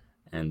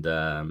 and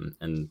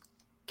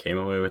came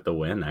away with the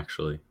win,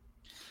 actually.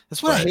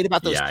 That's what I hate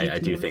about those. Yeah, I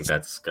do think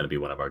that's going to be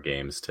one of our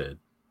games to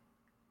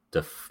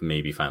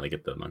maybe finally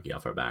get the monkey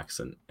off our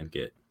backs and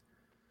get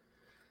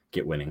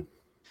winning.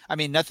 I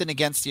mean, nothing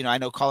against, I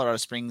know Colorado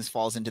Springs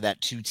falls into that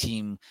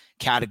 2-team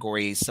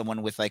category,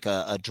 someone with like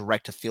a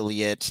direct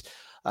affiliate.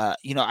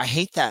 I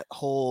hate that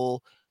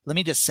whole, let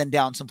me just send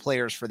down some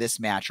players for this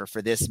match or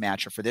for this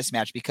match or for this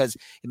match, because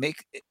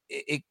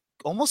it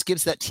almost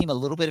gives that team a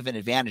little bit of an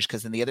advantage,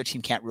 because then the other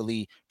team can't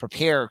really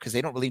prepare because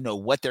they don't really know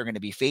what they're going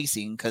to be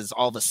facing, because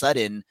all of a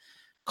sudden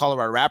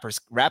Colorado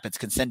Rapids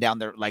can send down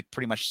their, like,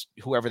 pretty much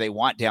whoever they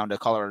want down to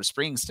Colorado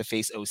Springs to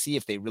face OC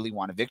if they really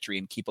want a victory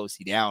and keep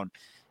OC down.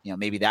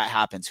 Maybe that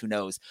happens. Who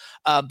knows?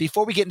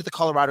 Before we get into the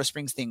Colorado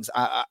Springs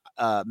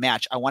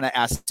match, I want to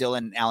ask Dylan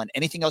and Alan,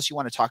 anything else you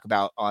want to talk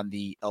about on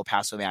the El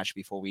Paso match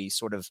before we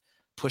sort of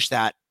push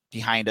that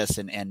behind us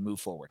and move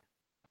forward?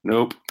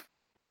 Nope.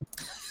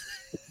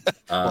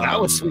 Well,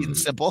 that was sweet and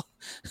simple.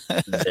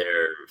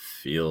 Their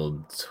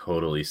field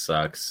totally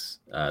sucks.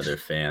 Their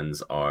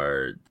fans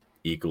are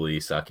equally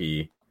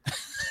sucky.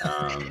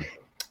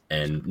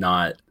 And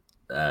not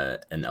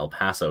an El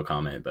Paso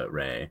comment, but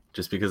Ray,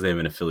 just because they have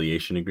an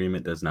affiliation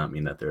agreement does not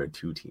mean that they're a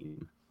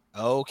 2-team.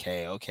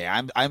 Okay.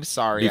 I'm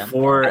sorry.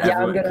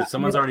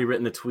 Someone's already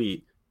written the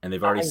tweet and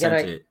they've already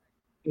sent it.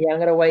 Yeah, I'm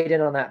going to wade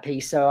in on that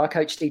piece. So our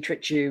coach Steve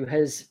Tritchu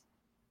has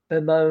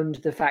bemoaned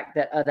the fact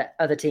that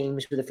other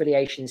teams with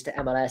affiliations to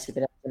MLS have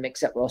been able to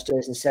mix up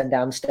rosters and send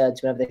down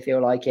studs whenever they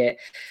feel like it.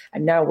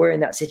 And now we're in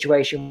that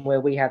situation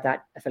where we have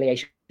that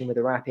affiliation with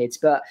the Rapids.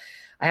 But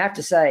I have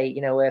to say,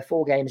 we're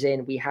 4 games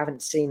in. We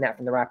haven't seen that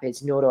from the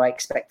Rapids, nor do I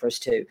expect for us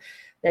to.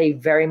 They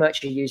very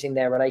much are using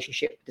their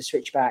relationship with the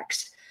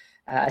Switchbacks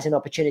as an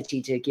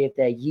opportunity to give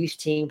their youth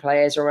team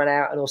players a run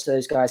out, and also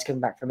those guys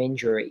coming back from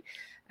injury.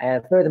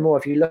 Furthermore,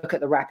 if you look at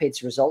the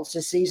Rapids' results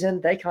this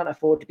season, they can't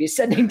afford to be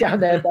sending down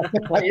their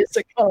better players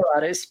to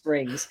Colorado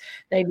Springs.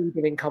 They need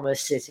them in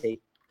Commerce City.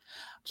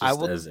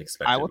 just as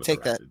expected. I will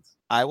take that.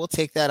 I will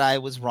take that. I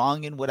was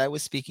wrong in what I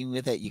was speaking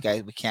with. That you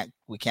guys, we can't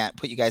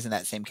put you guys in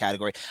that same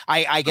category.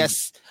 I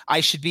guess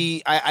I should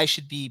be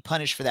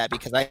punished for that,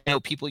 because I know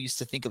people used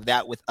to think of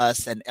that with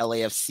us and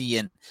LAFC,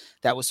 and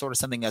that was sort of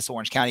something us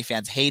Orange County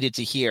fans hated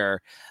to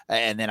hear.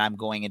 And then I'm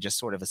going and just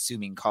sort of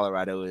assuming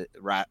Colorado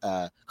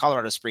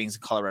Springs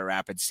and Colorado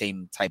Rapids,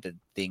 same type of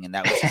thing, and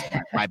that was just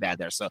my bad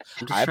there. So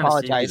I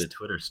apologize. The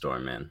Twitter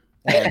storm, man.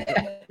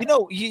 You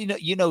know,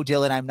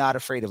 Dylan, I'm not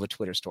afraid of a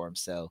Twitter storm.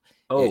 So,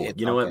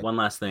 you know what? Good. One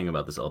last thing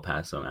about this El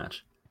Paso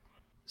match.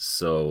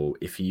 So,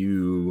 if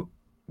you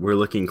were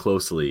looking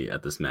closely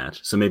at this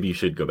match, so maybe you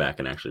should go back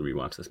and actually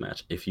rewatch this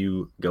match. If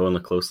you go and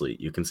look closely,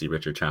 you can see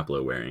Richard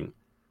Chaplow wearing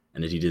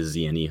an Adidas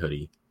ZNE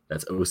hoodie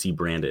that's OC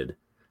branded.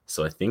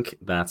 So, I think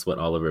that's what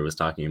Oliver was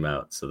talking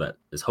about. So, that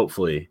is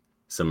hopefully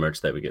some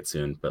merch that we get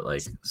soon. But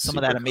like some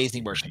of that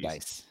amazing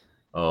merchandise.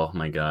 Oh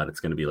my God,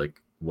 it's going to be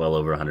like well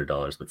over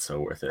 $100, but so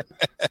worth it.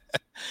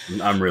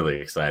 I'm really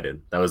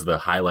excited. That was the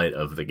highlight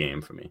of the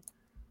game for me.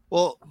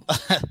 Well,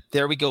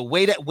 there we go.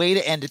 Way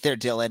to end it there,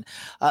 Dylan.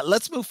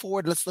 Let's move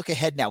forward. Let's look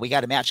ahead now. We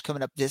got a match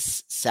coming up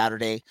this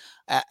Saturday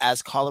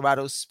as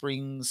Colorado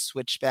Springs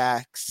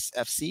Switchbacks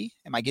FC.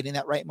 Am I getting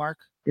that right, Mark?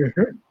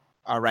 Mm-hmm.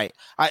 All right.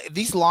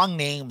 These long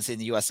names in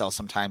the USL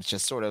sometimes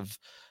just sort of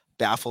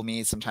baffle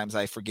me. Sometimes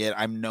I forget.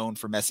 I'm known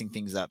for messing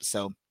things up.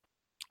 So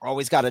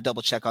always got to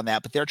double check on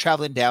that. But they're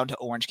traveling down to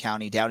Orange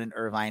County, down in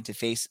Irvine, to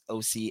face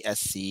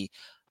OCSC,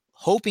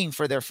 hoping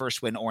for their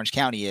first win. Orange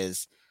County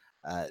is.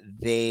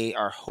 They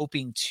are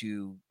hoping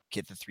to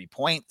get the 3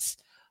 points,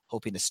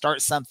 hoping to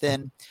start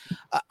something.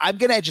 I'm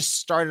going to just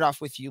start it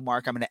off with you,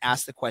 Mark. I'm going to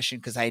ask the question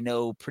because I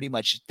know pretty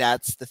much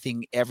that's the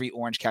thing every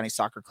Orange County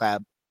Soccer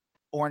Club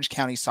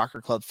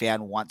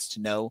fan wants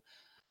to know.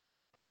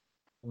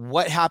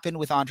 What happened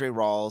with Andre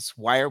Rawls?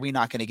 Why are we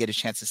not going to get a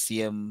chance to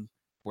see him?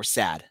 We're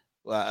sad.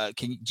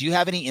 Do you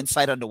have any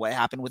insight onto what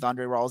happened with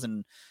Andre Rawls?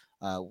 And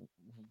let's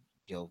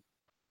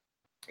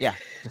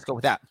go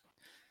with that.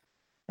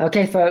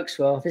 Okay, folks.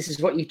 Well, this is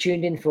what you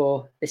tuned in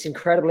for. This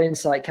incredible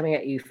insight coming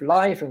at you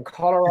live from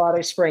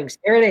Colorado Springs.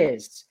 Here it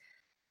is.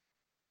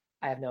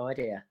 I have no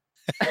idea.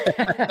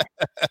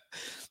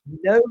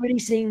 Nobody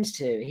seems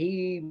to.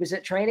 He was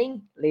at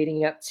training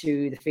leading up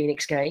to the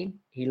Phoenix game.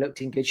 He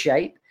looked in good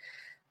shape.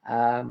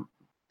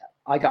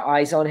 I got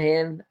eyes on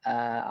him.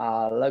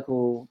 Our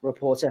local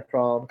reporter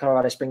from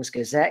Colorado Springs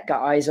Gazette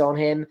got eyes on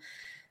him.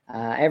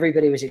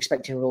 Everybody was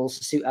expecting Rawls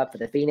to suit up for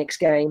the Phoenix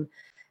game,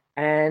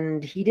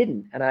 and he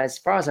didn't. And as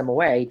far as I'm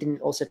aware, he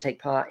didn't also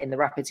take part in the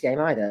Rapids game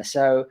either.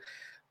 So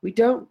we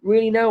don't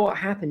really know what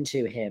happened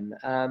to him.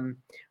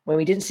 When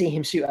we didn't see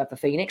him suit up for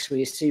Phoenix,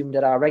 we assumed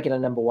that our regular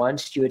number one,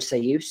 Stuart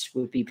Sayus,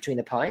 would be between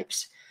the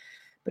pipes.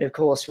 But of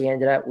course, we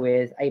ended up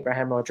with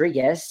Abraham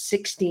Rodriguez,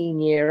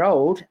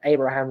 16-year-old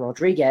Abraham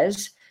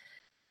Rodriguez,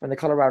 from the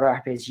Colorado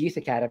Rapids Youth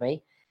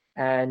Academy.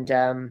 And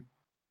I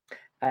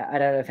don't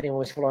know if anyone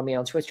was following me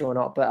on Twitter or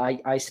not, but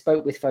I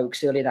spoke with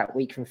folks earlier that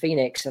week from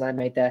Phoenix, and I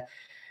made the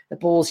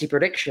ballsy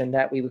prediction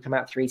that we would come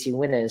out 3-2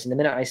 winners. And the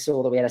minute I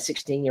saw that we had a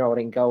 16-year-old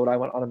in goal, I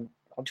went on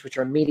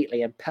Twitter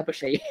immediately and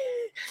publicly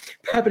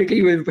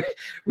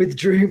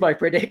withdrew my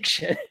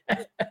prediction.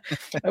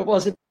 I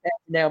wasn't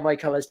now my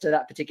colours to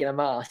that particular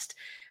mast.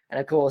 And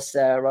of course,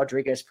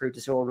 Rodriguez proved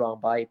us all wrong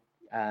by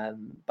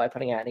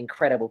putting out an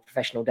incredible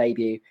professional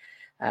debut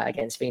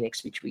against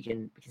Phoenix, which we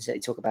can certainly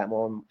talk about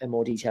more in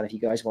more detail if you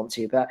guys want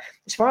to. But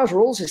as far as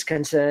Rawls is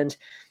concerned,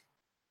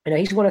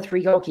 he's one of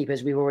 3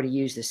 goalkeepers we've already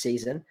used this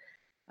season.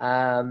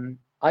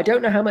 I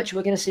don't know how much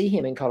we're going to see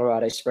him in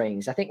Colorado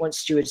Springs. I think once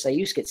Stuart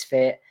Sayus gets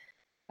fit,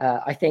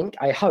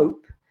 I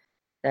hope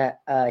that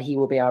he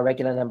will be our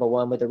regular number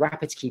one, with the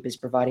Rapids keepers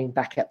providing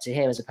backup to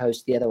him as opposed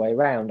to the other way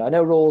around. I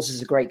know Rawls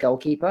is a great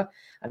goalkeeper.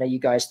 I know you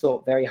guys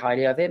thought very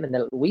highly of him, and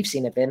that we've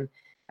seen of him.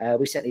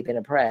 We've certainly been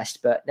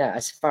impressed. But no,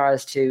 as far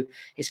as to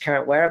his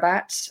current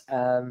whereabouts,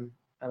 I'm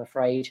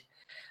afraid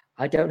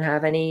I don't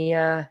have any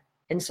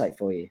insight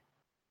for you.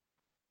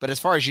 But as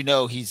far as you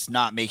know, he's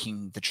not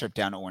making the trip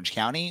down to Orange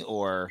County,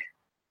 or?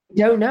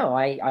 Don't know.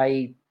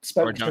 I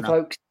spoke with some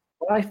folks.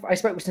 Well, I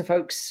spoke with some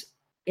folks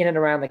in and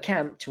around the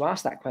camp to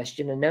ask that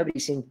question, and nobody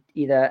seemed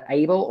either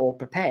able or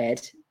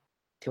prepared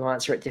to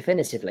answer it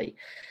definitively.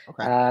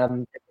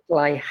 Okay.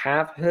 I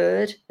have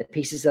heard, the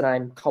pieces that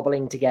I'm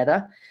cobbling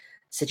together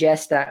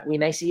suggest that we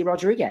may see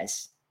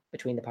Rodriguez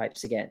between the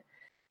pipes again.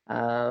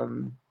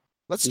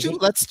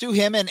 Let's do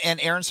him and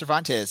Aaron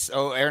Cervantes.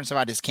 Oh, Aaron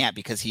Cervantes can't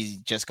because he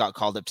just got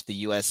called up to the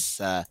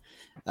USA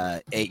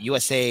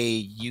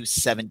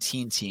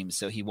U17 team,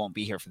 so he won't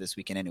be here for this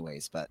weekend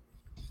anyways. But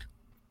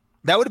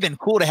that would have been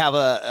cool to have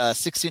a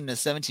 16 and a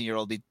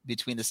 17-year-old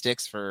between the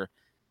sticks for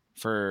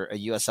a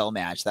USL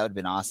match. That would have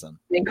been awesome.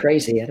 Been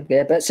crazy,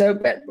 but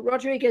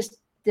Rodriguez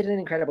did an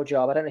incredible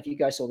job. I don't know if you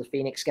guys saw the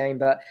Phoenix game,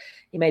 but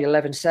he made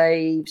 11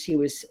 saves. He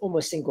was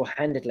almost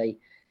single-handedly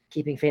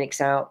keeping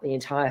Phoenix out the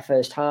entire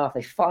first half.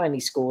 They finally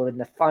scored in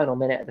the final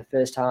minute of the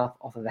first half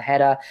off of a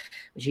header,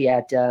 which he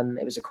had.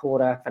 It was a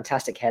quarter,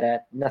 fantastic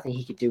header. Nothing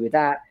he could do with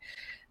that.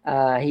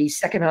 He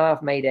second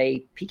half made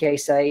a PK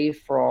save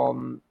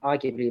from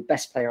arguably the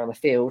best player on the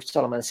field,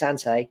 Solomon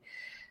Asante.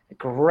 A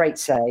great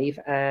save,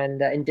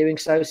 and in doing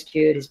so,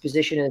 secured his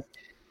position as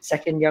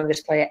second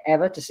youngest player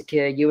ever to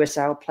secure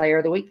USL Player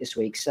of the Week this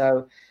week.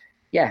 So,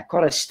 yeah,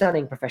 quite a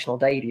stunning professional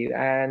debut,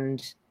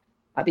 and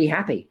I'd be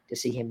happy to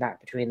see him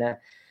back between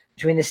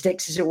the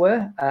sticks, as it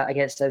were,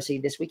 against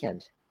OC this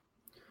weekend.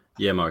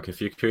 Yeah, Mark,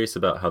 if you're curious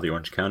about how the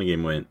Orange County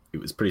game went, it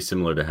was pretty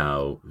similar to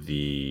how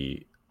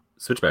the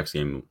Switchbacks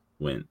game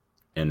went.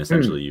 And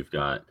essentially you've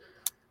got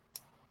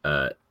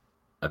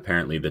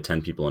apparently the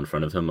 10 people in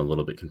front of him a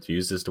little bit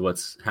confused as to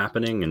what's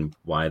happening and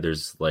why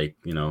there's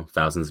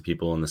thousands of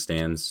people in the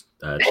stands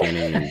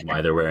chanting and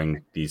why they're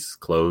wearing these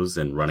clothes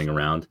and running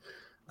around.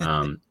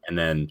 And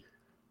then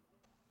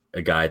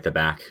a guy at the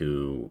back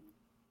who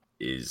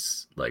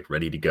is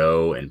ready to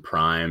go and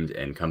primed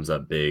and comes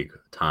up big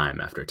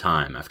time after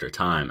time after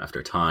time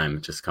after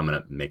time, just coming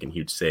up and making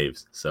huge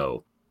saves.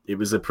 So it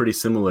was a pretty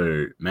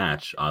similar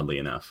match, oddly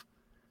enough.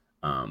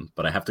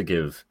 But I have to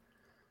give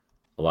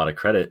a lot of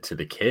credit to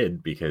the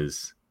kid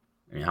because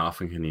how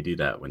often can you do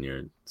that when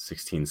you're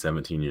 16,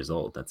 17 years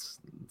old? It's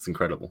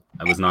incredible.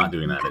 I was not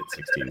doing that at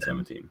 16,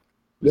 17.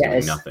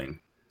 Doing nothing.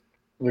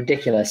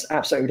 Ridiculous.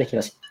 Absolutely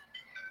ridiculous.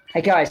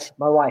 Hey guys,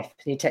 my wife,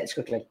 can you text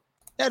quickly?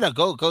 No,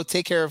 go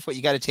take care of what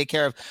you got to take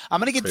care of. I'm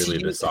going to get Clearly to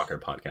you. The soccer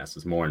podcast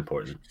is more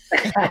important.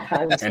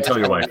 And tell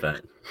your wife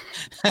that.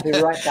 I'll be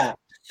right back.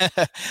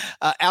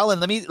 Alan,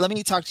 let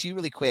me talk to you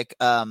really quick.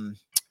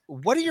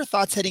 What are your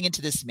thoughts heading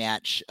into this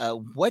match?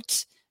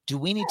 What do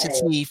we need to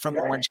see from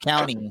Orange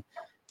County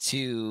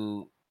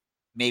to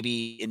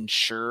maybe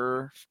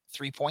ensure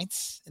 3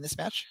 points in this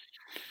match?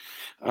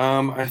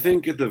 I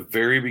think at the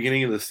very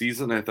beginning of the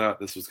season, I thought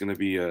this was going to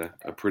be a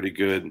pretty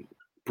good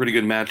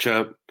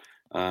matchup.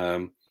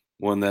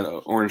 One that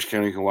Orange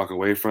County can walk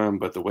away from,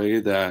 but the way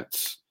that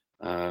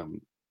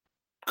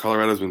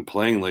Colorado's been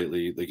playing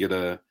lately, they get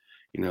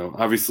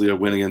obviously a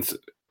win against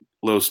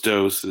Los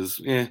Dos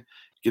is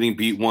getting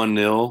beat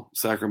 1-0.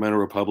 Sacramento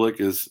Republic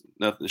is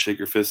nothing to shake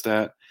your fist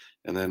at.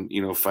 And then,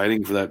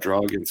 fighting for that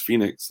draw against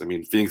Phoenix. I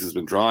mean, Phoenix has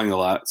been drawing a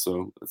lot,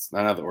 so it's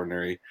not out of the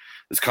ordinary.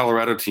 This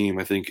Colorado team,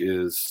 I think,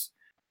 is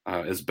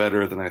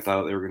better than I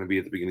thought they were going to be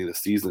at the beginning of the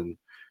season.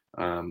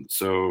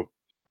 So,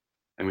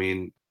 I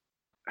mean,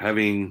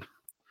 having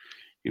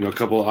a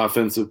couple of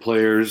offensive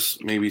players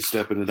maybe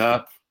stepping it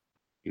up.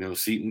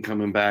 Seaton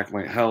coming back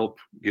might help.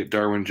 Get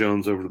Darwin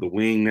Jones over to the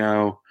wing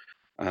now.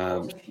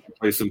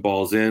 Play some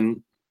balls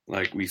in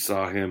like we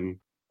saw him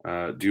do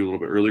a little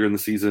bit earlier in the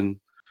season.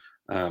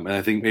 And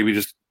I think maybe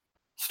just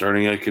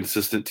starting a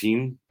consistent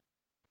team,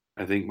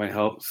 I think might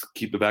help.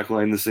 Keep the back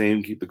line the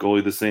same, keep the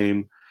goalie the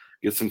same,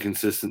 get some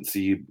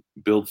consistency,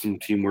 build some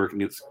teamwork,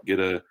 and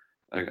get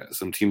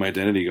some team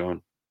identity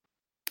going.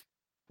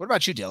 What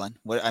about you, Dylan?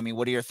 What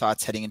are your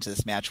thoughts heading into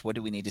this match? What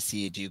do we need to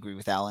see? Do you agree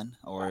with Alan,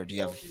 or do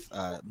you have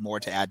more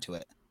to add to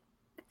it?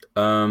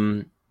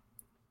 I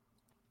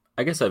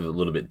guess I have a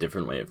little bit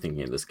different way of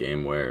thinking of this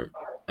game where,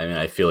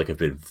 I feel like I've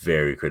been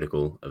very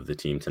critical of the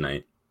team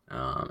tonight.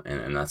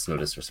 And that's no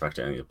disrespect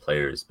to any of the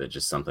players, but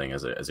just something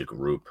as a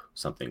group,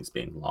 something's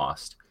being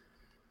lost.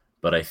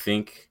 But I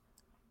think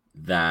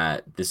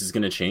that this is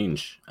going to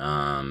change,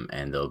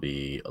 and they'll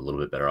be a little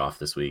bit better off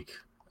this week.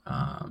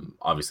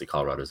 Obviously,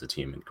 Colorado's a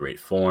team in great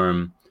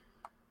form,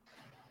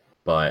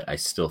 but I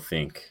still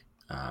think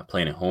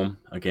playing at home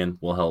again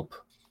will help.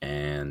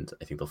 And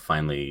I think they'll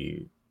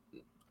finally,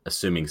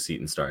 assuming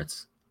Seaton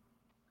starts,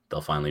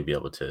 they'll finally be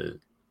able to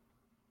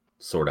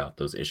sort out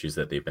those issues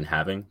that they've been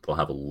having. They'll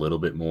have a little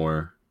bit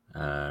more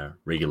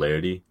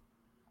regularity,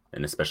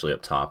 and especially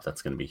up top,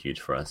 that's going to be huge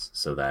for us,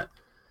 so that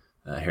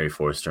Harry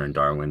Forster and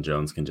Darwin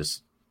Jones can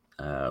just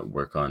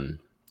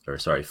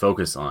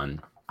focus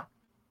on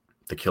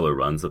the killer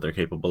runs that they're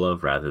capable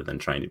of rather than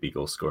trying to be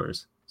goal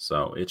scorers.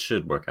 So it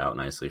should work out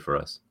nicely for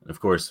us. And of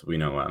course, we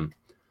know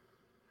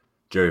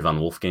Jerry Van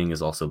Wolfgang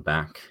is also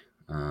back,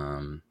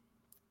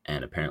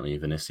 and apparently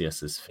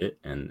Vinicius is fit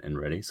and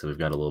ready. So we've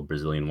got a little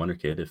Brazilian wonder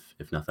kid,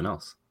 if nothing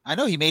else. I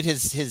know he made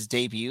his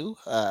debut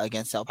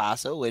against El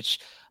Paso, which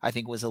I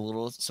think was a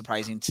little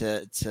surprising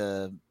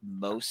to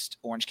most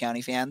Orange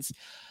County fans.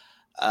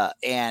 I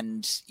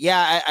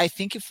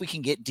think if we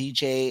can get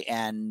DJ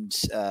and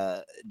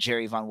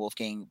Jerry Van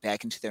Wolfgang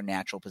back into their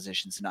natural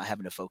positions and not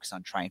having to focus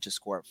on trying to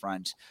score up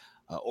front,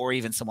 or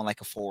even someone like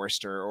a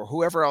Forrester or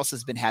whoever else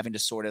has been having to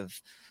sort of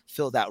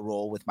fill that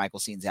role with Michael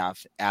Seaton's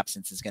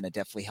absence, is going to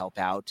definitely help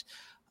out.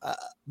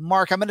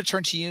 Mark, I'm going to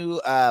turn to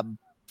you.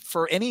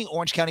 For any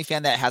Orange County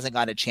fan that hasn't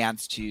got a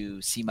chance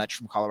to see much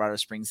from Colorado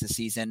Springs this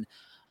season,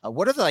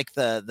 what are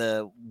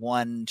the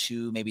 1,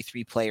 2, maybe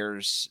 3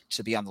 players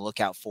to be on the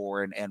lookout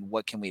for, and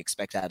what can we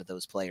expect out of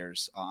those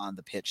players on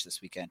the pitch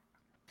this weekend?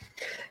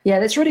 Yeah,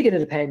 that's really going to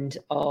depend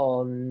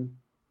on,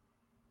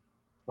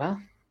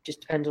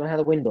 just depends on how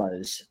the wind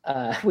blows.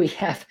 We've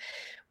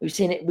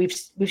seen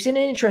an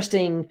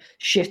interesting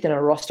shift in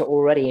our roster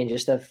already in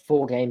just the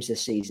 4 games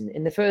this season.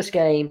 In the first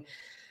game,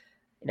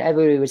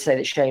 everybody would say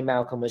that Shane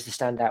Malcolm was the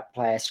standout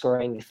player,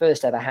 scoring the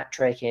first ever hat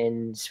trick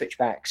in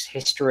Switchbacks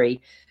history.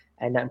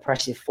 and that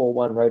impressive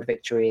 4-1 road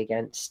victory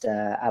against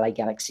LA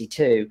Galaxy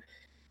 2.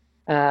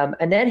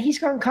 And then he's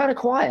gone kind of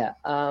quiet.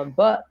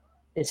 But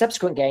in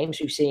subsequent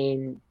games, we've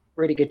seen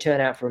really good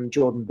turnout from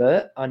Jordan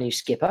Burt, our new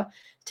skipper,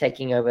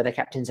 taking over the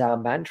captain's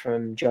armband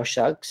from Josh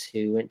Suggs,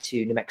 who went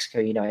to New Mexico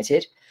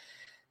United.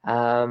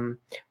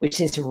 We've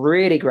seen some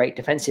really great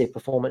defensive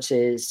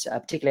performances,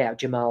 particularly out of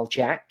Jamal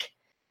Jack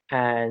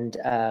and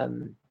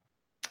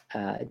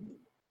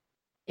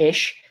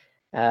Ish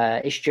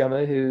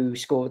Jomo, who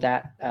scored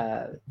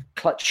that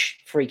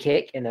clutch free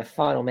kick in the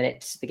final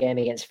minutes of the game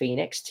against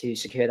Phoenix to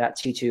secure that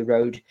 2-2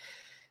 road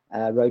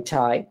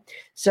tie.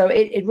 So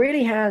it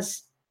really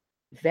has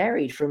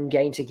varied from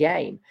game to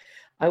game.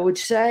 I would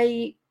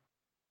say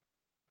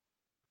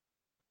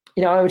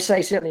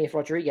certainly if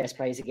Rodriguez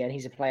plays again,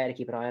 he's a player to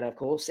keep an eye on, of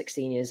course.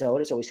 16 years old.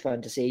 It's always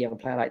fun to see a young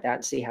player like that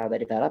and see how they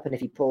develop. And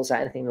if he pulls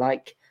out anything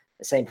like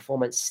the same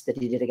performance that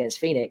he did against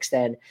Phoenix,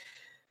 then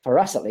for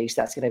us at least,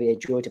 that's going to be a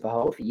joy to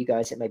behold. For you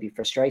guys, it may be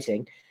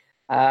frustrating.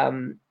 I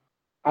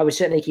would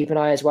certainly keep an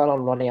eye as well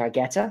on Ronnie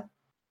Argueta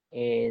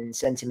in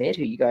centre mid,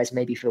 who you guys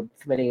may be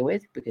familiar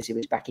with because he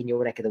was back in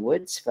your neck of the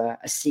woods for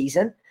a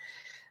season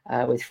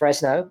with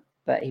Fresno.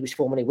 But he was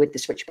formerly with the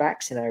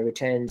Switchbacks and now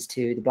returns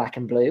to the black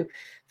and blue.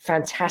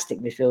 Fantastic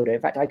midfielder. In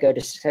fact, I go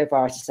so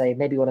far as to say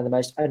maybe one of the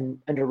most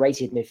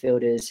underrated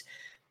midfielders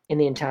in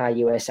the entire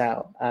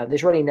USL.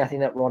 There's really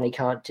nothing that Ronnie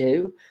can't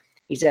do.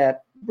 He's a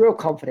real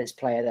confidence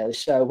player, though.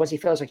 So once he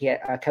feels like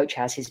a coach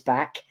has his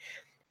back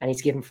and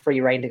he's given free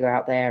rein to go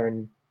out there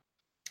and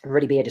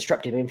really be a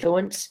disruptive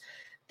influence,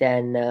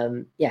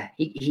 then,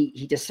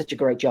 he does such a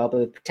great job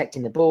of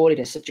protecting the ball. He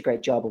does such a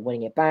great job of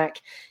winning it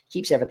back.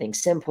 Keeps everything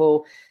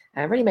simple.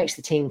 And really makes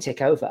the team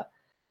tick over.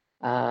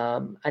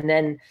 And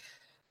then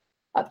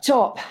up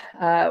top,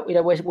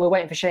 we're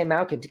waiting for Shane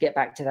Malcolm to get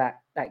back to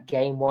that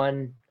game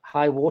one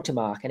high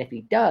watermark. And if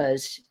he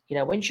does,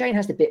 when Shane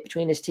has the bit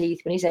between his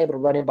teeth, when he's able to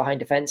run in behind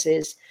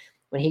defenses,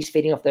 when he's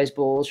feeding off those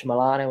balls from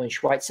Milano and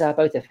Schweitzer,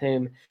 both of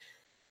whom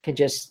can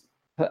just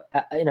put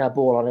a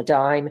ball on a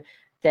dime,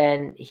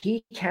 then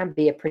he can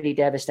be a pretty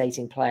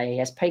devastating player. He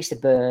has pace to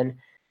burn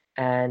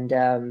and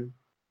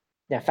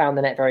found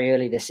the net very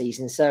early this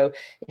season. So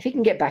if he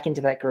can get back into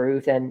that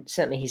groove, then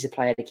certainly he's a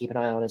player to keep an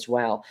eye on as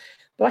well.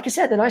 But like I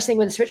said, the nice thing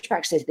with the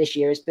Switchbacks this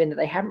year has been that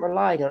they haven't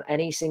relied on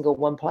any single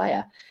one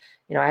player.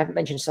 I haven't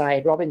mentioned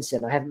Syed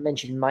Robinson. I haven't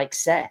mentioned Mike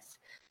Seth.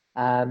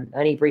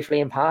 Only briefly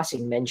in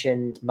passing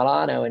mentioned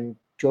Milano and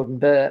Jordan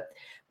Burt.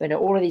 But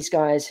all of these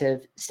guys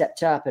have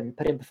stepped up and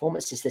put in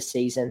performances this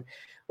season,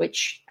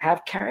 which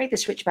have carried the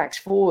Switchbacks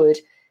forward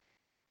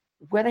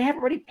where they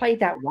haven't really played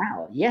that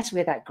well. Yes, we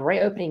had that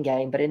great opening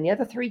game, but in the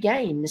other 3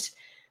 games,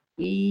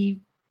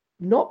 we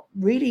not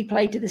really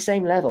played to the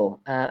same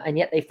level. And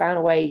yet they found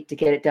a way to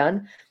get it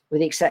done, with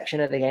the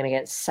exception of the game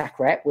against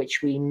Sacrep,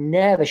 which we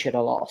never should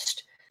have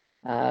lost.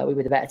 We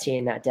were the better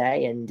team that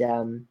day.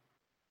 And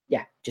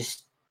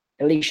just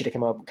at least should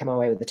have come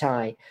away with the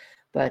tie.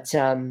 But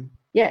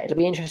it'll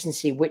be interesting to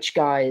see which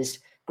guys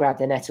grab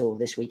the nettle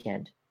this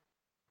weekend.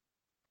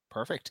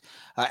 Perfect.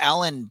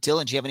 Alan,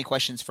 Dylan, do you have any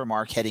questions for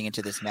Mark heading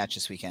into this match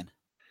this weekend?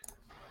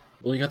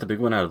 Well, you got the big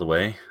one out of the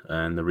way.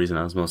 And the reason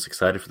I was most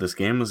excited for this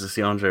game was to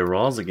see Andre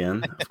Rawls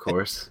again, of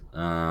course.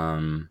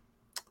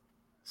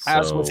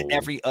 As was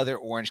every other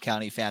Orange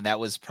County fan. That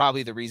was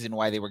probably the reason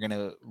why they were going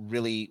to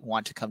really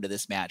want to come to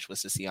this match,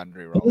 was to see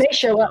Andre Rawls. He may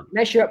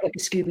show up like a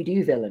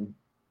Scooby-Doo villain.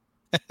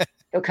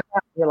 He'll come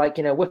out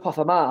and whip off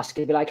a mask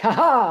and be like,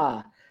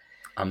 ha-ha!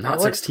 I'm not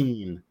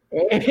 16.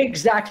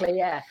 Exactly,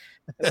 yeah.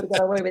 I would have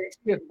got away with it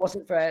if it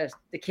wasn't for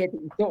the kid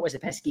that you thought was a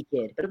pesky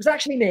kid, but it was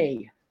actually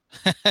me.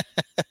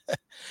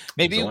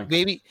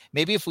 maybe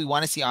if we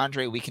want to see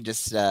Andre, we can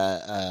just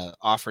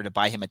offer to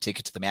buy him a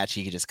ticket to the match.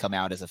 He could just come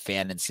out as a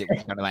fan and sit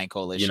with Frontline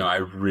Coalition. I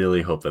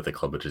really hope that the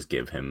club would just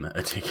give him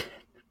a ticket.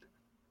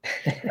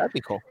 That'd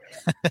be cool.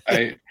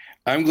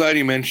 I'm glad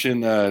you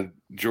mentioned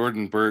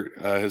Jordan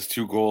Burt, his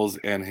 2 goals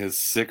and his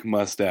sick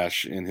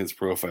mustache in his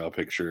profile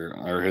picture,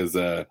 or his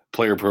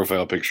player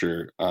profile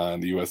picture on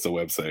the USO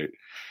website.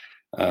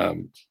 I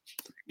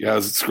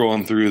was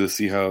scrolling through to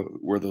see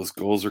where those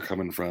goals are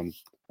coming from.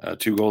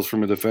 2 goals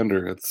from a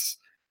defender. That's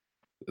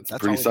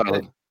pretty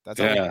solid. That's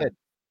all good.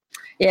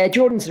 Yeah,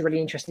 Jordan's a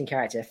really interesting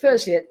character.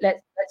 Firstly,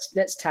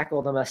 let's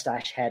tackle the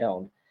mustache head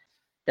on.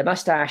 The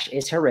mustache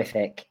is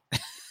horrific.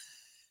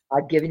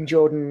 I've given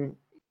Jordan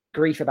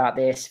grief about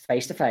this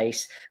face to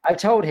face. I've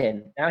told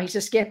him now he's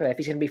a skipper. If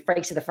he's going to be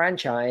face of the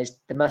franchise,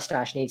 the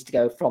mustache needs to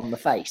go from the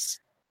face.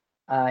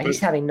 He's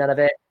having none of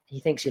it. He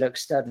thinks he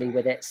looks studly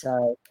with it.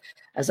 So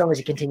as long as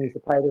he continues to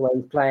play the way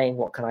he's playing,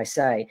 what can I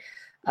say?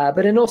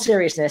 But in all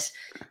seriousness,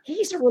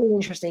 he's a really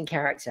interesting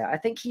character. I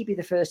think he'd be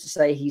the first to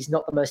say he's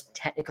not the most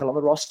technical on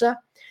the roster,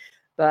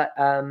 but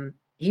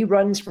he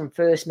runs from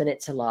first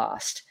minute to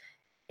last.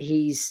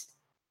 He's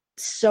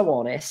so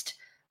honest.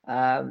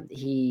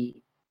 He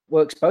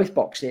works both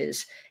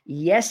boxes.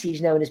 Yes,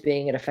 he's known as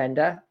being a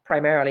defender,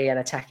 primarily an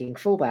attacking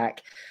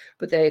fullback,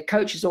 but the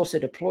coach has also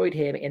deployed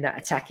him in that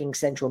attacking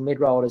central mid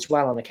role as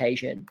well on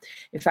occasion.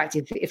 In fact,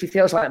 if he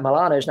feels like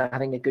Milano's not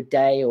having a good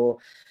day, or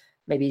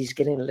maybe he's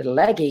getting a little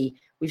leggy.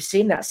 We've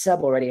seen that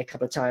sub already a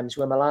couple of times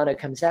where Milano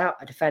comes out,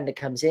 a defender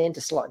comes in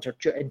to slot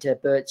into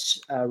Bert's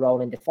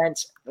role in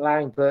defense,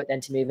 allowing Bert then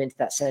to move into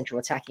that central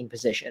attacking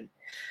position.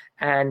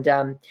 And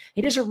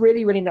he does a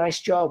really, really nice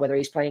job, whether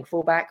he's playing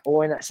fullback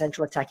or in that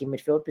central attacking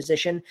midfield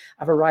position,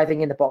 of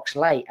arriving in the box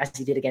late, as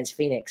he did against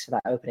Phoenix for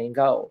that opening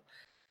goal.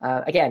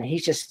 Again,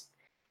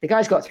 the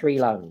guy's got 3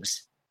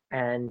 lungs,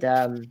 and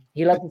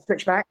he loves the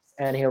switchbacks,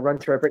 and he'll run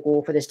through a brick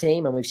wall for this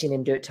team, and we've seen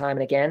him do it time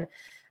and again.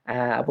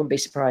 I wouldn't be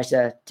surprised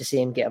to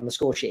see him get on the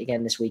score sheet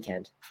again this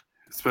weekend.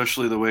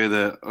 Especially the way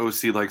that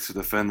OC likes to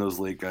defend those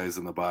late guys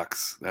in the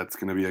box. That's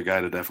going to be a guy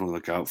to definitely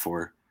look out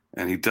for.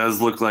 And he does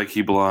look like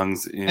he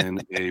belongs in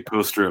a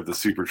poster of the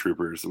Super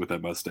Troopers with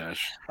that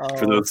mustache.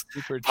 For those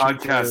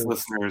podcast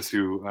listeners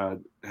who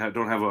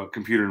don't have a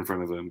computer in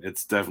front of them,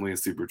 it's definitely a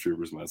Super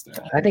Troopers mustache.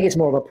 I think it's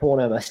more of a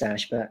porno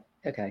mustache, but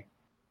okay.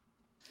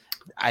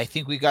 I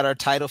think we got our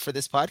title for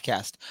this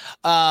podcast.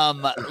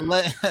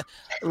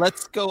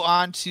 Let's go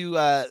on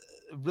to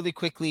really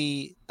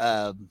quickly.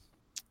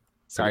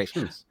 Sorry.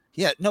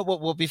 Yeah, no,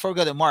 well, before we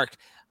go to Mark,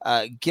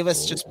 give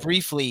us just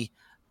briefly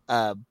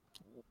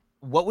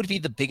what would be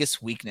the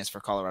biggest weakness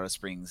for Colorado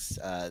Springs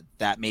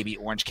that maybe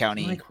Orange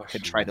County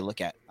could try to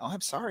look at? Oh,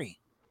 I'm sorry.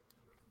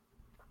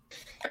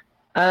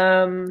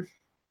 We're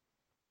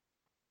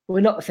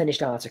not the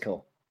finished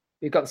article.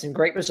 We've got some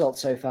great results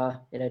so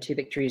far, 2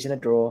 victories and a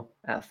draw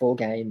out of 4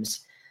 games.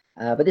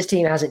 But this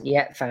team hasn't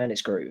yet found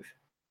its groove.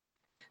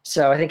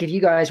 So I think if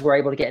you guys were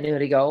able to get an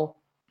early goal,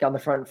 get on the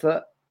front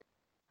foot,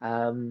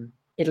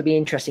 it'll be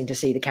interesting to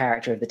see the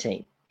character of the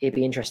team. It'd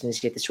be interesting to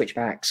see if the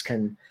switchbacks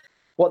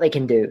what they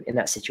can do in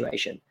that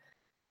situation.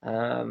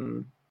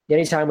 The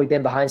only time we've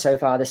been behind so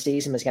far this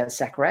season was against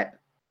Sakrep,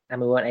 and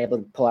we weren't able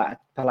to pull out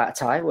a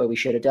tie where we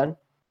should have done.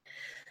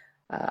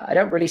 I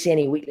don't really see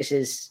any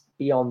weaknesses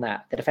beyond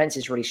that. The defense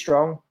is really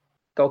strong.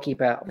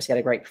 Goalkeeper obviously had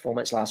a great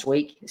performance last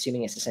week,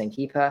 assuming it's the same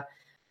keeper.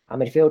 Our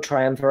midfield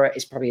triumvirate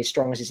is probably as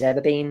strong as it's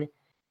ever been.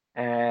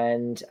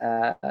 And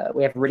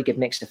we have a really good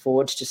mix of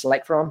forwards to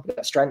select from. We've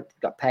got strength,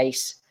 we've got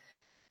pace.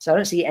 So I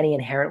don't see any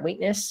inherent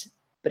weakness,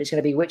 but it's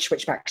going to be which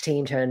switchback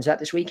team turns up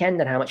this weekend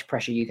and how much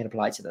pressure you can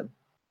apply to them.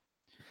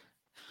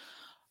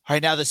 All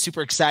right, now the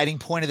super exciting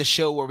point of the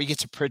show where we get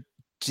to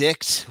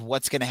predict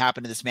what's going to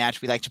happen in this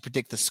match. We like to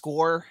predict the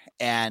score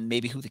and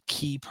maybe who the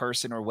key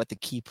person or what the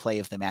key play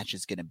of the match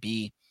is going to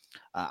be.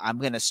 I'm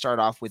going to start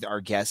off with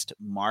our guest,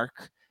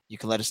 Mark. You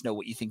can let us know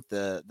what you think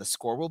the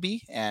score will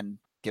be and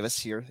give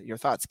us your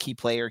thoughts. Key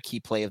player, key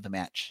play of the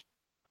match.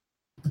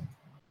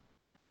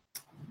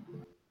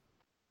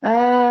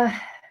 I'm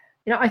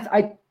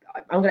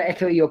going to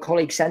echo your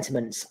colleague's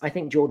sentiments. I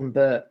think Jordan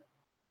Burt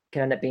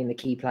can end up being the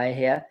key player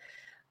here.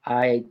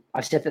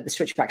 I've said that the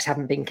switchbacks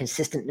haven't been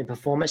consistent in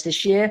performance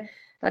this year.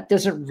 That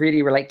doesn't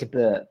really relate to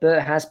Burt.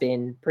 Burt has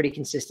been pretty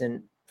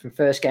consistent from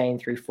first game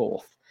through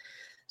 4th.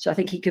 So I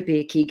think he could be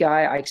a key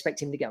guy. I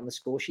expect him to get on the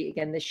score sheet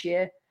again this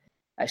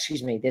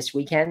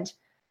weekend.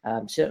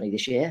 Certainly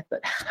this year,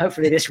 but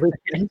hopefully this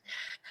weekend.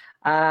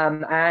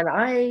 And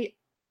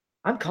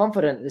I'm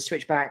confident that the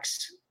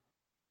switchbacks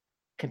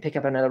can pick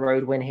up another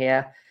road win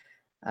here.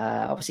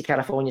 Obviously,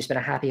 California's been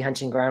a happy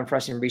hunting ground for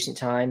us in recent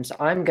times.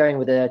 I'm going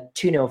with a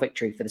 2-0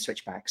 victory for the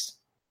switchbacks.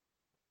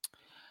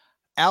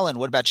 Alan,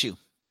 what about you?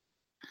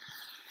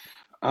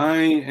 I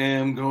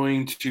am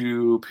going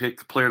to pick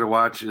the player to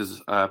watch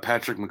is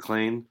Patrick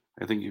McLean.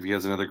 I think if he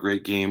has another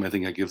great game, I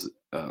think that gives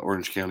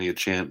Orange County a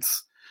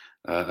chance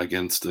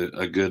against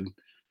a good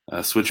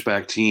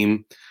switchback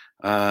team.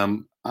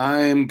 I'm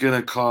going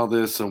to call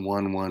this a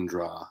 1-1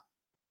 draw.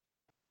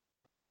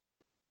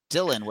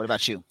 Dylan, what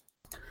about you?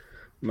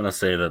 I'm going to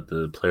say that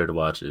the player to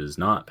watch is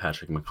not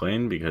Patrick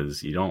McLean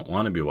because you don't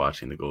want to be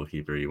watching the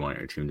goalkeeper. You want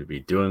your team to be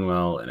doing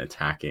well and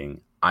attacking.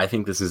 I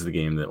think this is the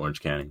game that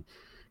Orange County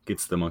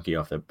gets the monkey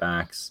off their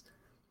backs.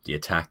 The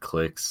attack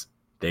clicks.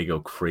 They go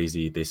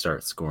crazy. They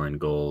start scoring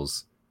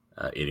goals.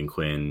 Aiden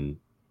Quinn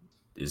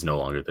is no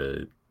longer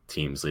the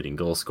team's leading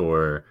goal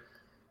scorer.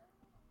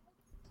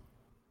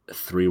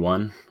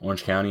 3-1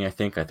 Orange County, I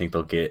think. I think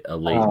they'll get a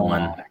late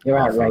one. You're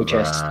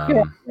outrageous. You're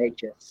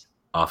outrageous.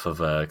 Off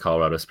of a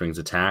Colorado Springs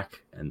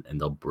attack, and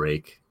they'll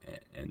break,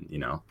 and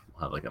we'll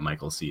have like a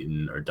Michael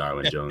Seaton or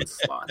Darwin Jones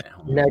slot at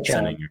home,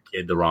 sending your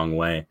kid the wrong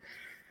way.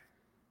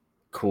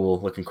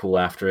 Cool, looking cool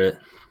after it,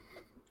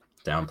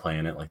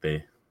 downplaying it like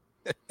they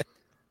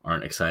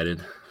aren't excited.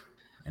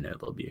 I know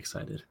they'll be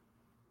excited.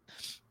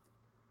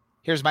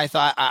 Here's my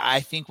thought.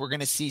 I think we're going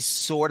to see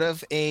sort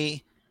of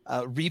a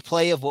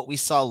replay of what we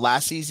saw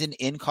last season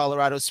in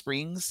Colorado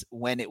Springs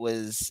when it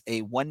was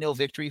a 1-0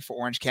 victory for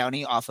Orange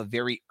County off a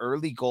very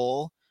early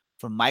goal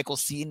from Michael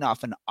Seaton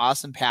off an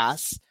awesome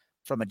pass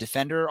from a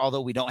defender.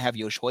 Although we don't have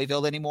Josh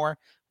Hoyveld anymore,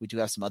 we do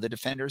have some other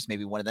defenders.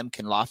 Maybe one of them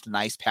can loft a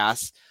nice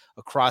pass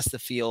across the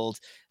field.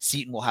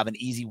 Seaton will have an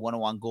easy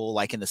 1-on-1 goal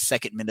like in the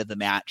 2nd minute of the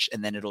match,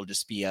 and then it'll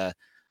just be a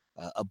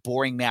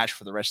boring match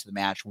for the rest of the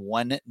match.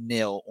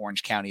 1-0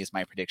 Orange County is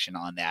my prediction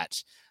on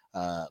that.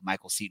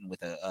 Michael Seaton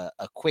with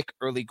a quick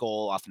early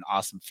goal off an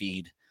awesome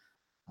feed.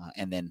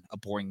 and then a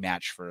boring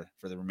match for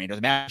the remainder of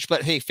the match.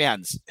 But hey,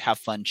 fans, have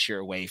fun, cheer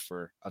away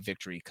for a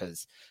victory,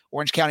 because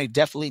Orange County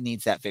definitely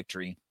needs that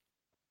victory.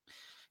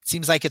 It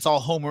seems like it's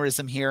all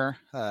homerism here.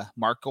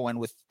 Mark going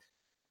with,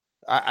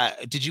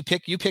 you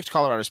picked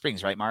Colorado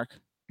Springs, right, Mark?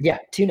 Yeah,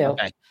 2-0.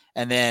 Okay.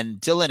 And then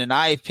Dylan and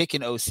I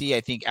picking OC.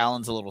 I think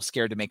Alan's a little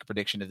scared to make a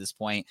prediction at this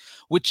point,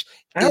 which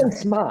Alan's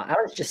smart.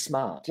 Alan's just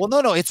smart. Well,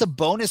 no, it's a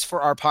bonus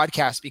for our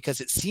podcast,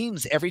 because it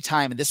seems every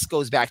time, and this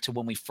goes back to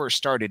when we first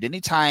started,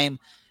 anytime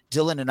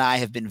Dylan and I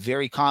have been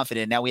very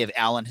confident. Now we have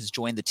Alan has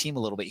joined the team a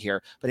little bit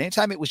here, but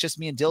anytime it was just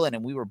me and Dylan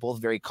and we were both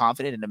very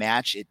confident in a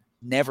match, it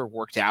never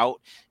worked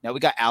out. Now we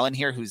got Alan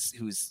here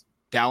who's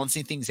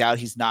balancing things out.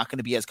 He's not going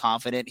to be as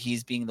confident.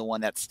 He's being the one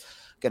that's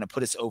going to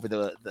put us over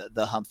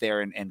the hump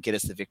there and get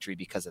us the victory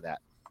because of that.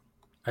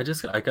 I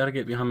got to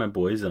get behind my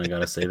boys, and I got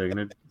to say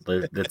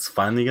that's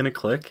finally going to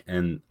click.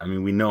 And I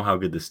mean, we know how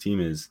good this team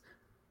is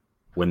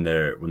when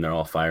they're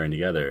all firing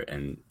together.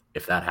 And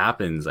if that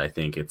happens, I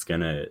think it's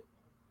going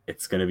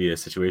to be a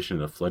situation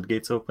of the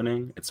floodgates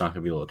opening. It's not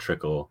going to be a little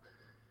trickle.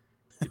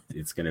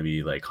 It's going to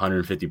be like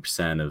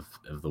 150%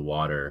 of the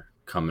water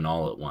coming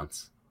all at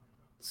once.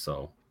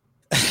 So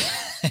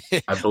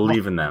I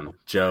believe in them.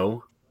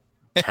 Joe,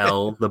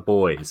 tell the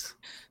boys.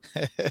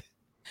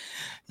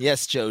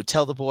 Yes, Joe,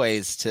 tell the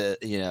boys to,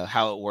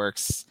 how it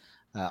works.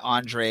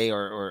 Andre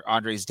or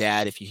Andre's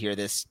dad, if you hear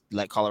this,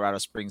 let Colorado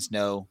Springs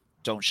know.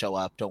 Don't show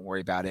up. Don't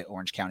worry about it.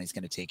 Orange County's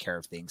going to take care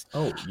of things.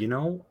 Oh,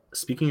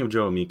 speaking of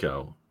Joe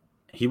Amico,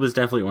 he was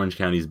definitely Orange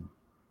County's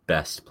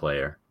best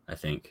player, I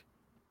think,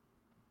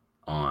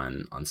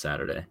 on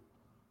Saturday.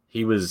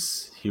 He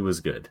was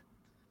good.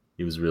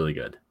 He was really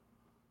good.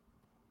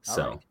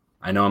 So right.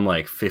 I know I'm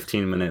like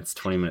 15 minutes,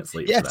 20 minutes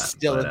late for that. Yes,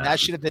 Dylan, that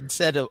should have been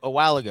said a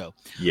while ago.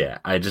 Yeah,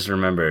 I just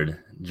remembered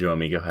Joe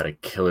Amico had a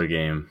killer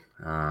game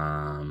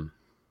and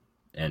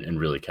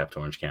really kept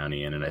Orange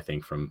County in it, I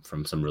think, from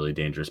some really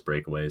dangerous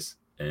breakaways.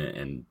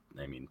 And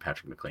I mean,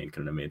 Patrick McLean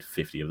couldn't have made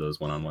 50 of those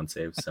one-on-one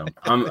saves. So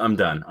I'm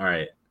done. All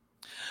right.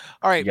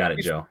 You got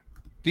it, Joe.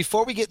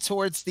 Before we get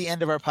towards the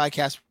end of our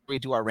podcast, we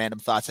do our random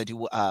thoughts. I do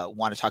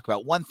want to talk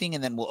about one thing,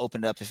 and then we'll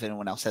open it up if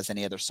anyone else has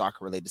any other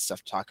soccer-related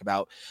stuff to talk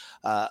about.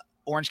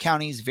 Orange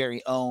County's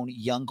very own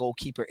young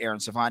goalkeeper, Aaron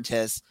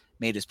Cervantes,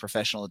 made his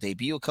professional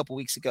debut a couple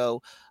weeks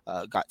ago,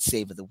 got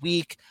Save of the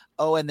Week.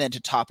 Oh, and then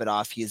to top it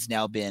off, he has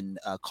now been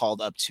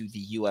called up to the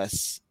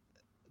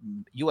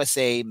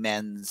USA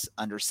men's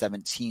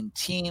under-17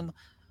 team.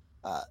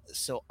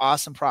 So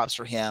awesome props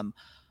for him.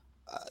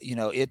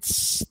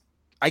 It's,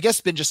 I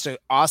guess, been just an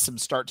awesome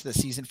start to the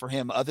season for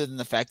him, other than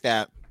the fact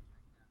that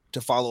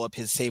to follow up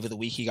his Save of the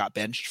Week, he got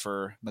benched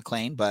for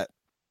McLean. But,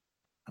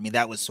 I mean,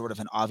 that was sort of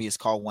an obvious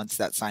call once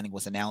that signing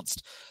was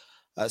announced.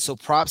 So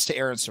props to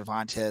Aaron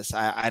Cervantes.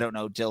 I don't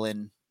know,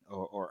 Dylan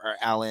or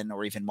Alan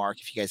or even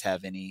Mark, if you guys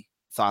have any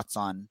thoughts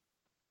on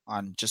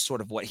just sort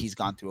of what he's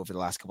gone through over the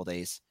last couple of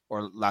days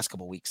or last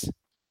couple of weeks.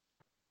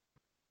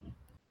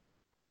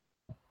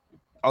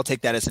 I'll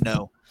take that as a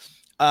no.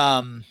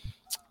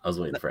 I was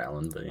waiting for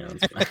Alan, but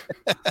it's fine.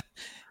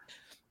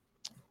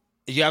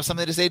 Did you have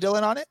something to say,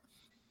 Dylan, on it?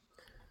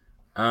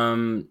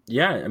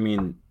 Yeah, I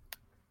mean,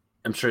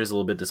 I'm sure he's a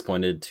little bit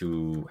disappointed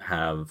to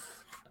have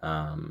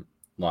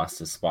lost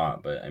his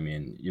spot, but I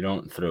mean, you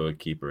don't throw a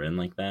keeper in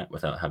like that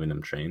without having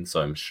them trained.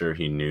 So I'm sure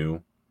he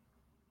knew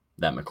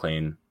that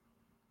McLean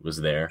was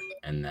there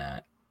and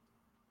that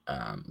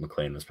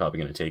McLean was probably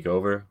going to take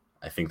over.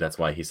 I think that's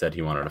why he said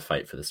he wanted to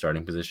fight for the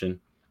starting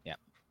position. Yeah.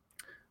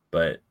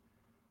 But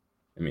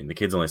I mean, the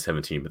kid's only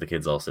 17, but the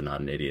kid's also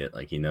not an idiot.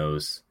 Like, he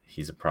knows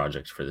he's a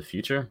project for the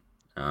future.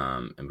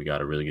 And we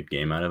got a really good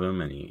game out of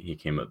him, and he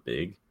came up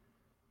big.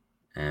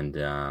 And,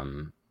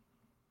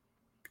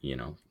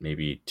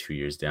 maybe 2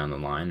 years down the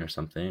line or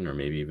something, or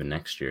maybe even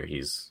next year,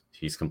 he's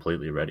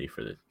completely ready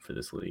for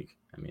this league.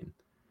 I mean,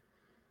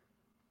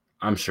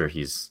 I'm sure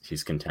he's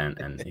content,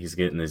 and he's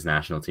getting these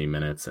national team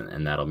minutes,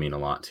 and that'll mean a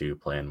lot too,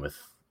 playing with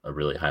a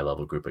really high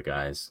level group of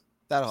guys.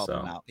 That'll help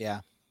him out.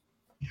 Yeah.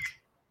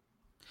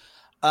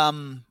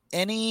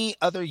 Any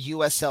other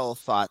USL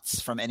thoughts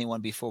from anyone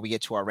before we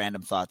get to our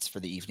random thoughts for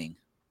the evening?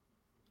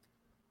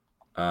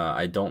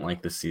 I don't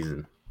like this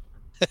season.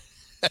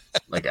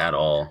 Like, at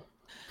all.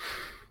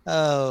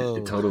 Oh,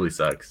 it totally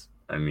sucks.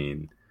 I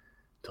mean,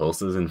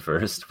 Tulsa's in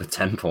first with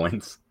 10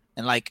 points.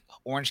 And like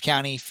Orange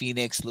County,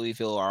 Phoenix,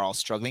 Louisville are all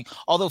struggling.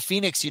 Although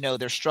Phoenix,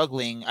 they're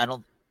struggling. I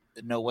don't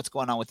know what's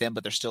going on with them,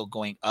 but they're still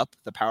going up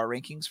the power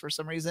rankings for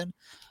some reason.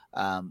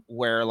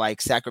 Where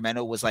like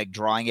Sacramento was like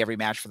drawing every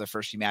match for the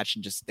first few matches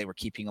and just they were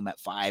keeping them at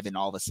 5, and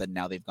all of a sudden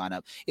now they've gone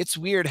up. It's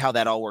weird how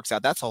that all works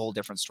out. That's a whole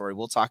different story.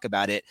 We'll talk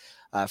about it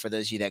for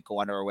those of you that go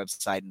onto our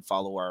website and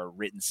follow our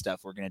written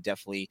stuff. We're going to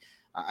definitely,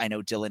 I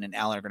know Dylan and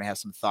Alan are going to have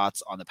some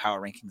thoughts on the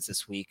power rankings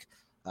this week.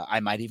 I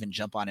might even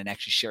jump on and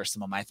actually share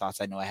some of my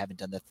thoughts. I know I haven't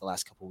done that the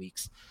last couple of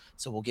weeks,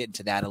 so we'll get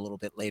into that a little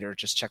bit later.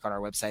 Just check out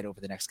our website over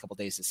the next couple of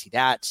days to see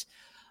that.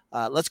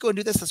 Let's go and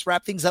do this. Let's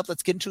wrap things up.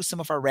 Let's get into some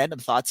of our random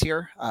thoughts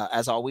here.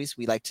 As always,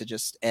 we like to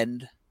just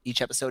end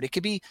each episode. It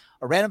could be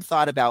a random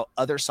thought about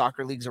other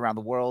soccer leagues around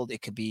the world.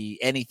 It could be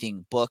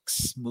anything,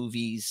 books,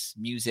 movies,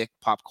 music,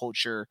 pop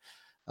culture,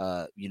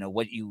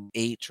 what you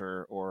ate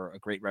or a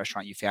great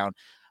restaurant you found.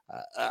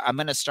 I'm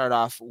going to start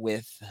off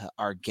with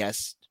our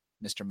guest,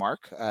 Mr.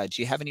 Mark.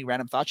 Do you have any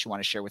random thoughts you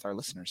want to share with our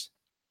listeners?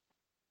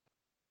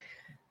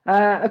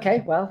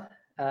 Okay, well,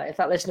 if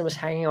that listener was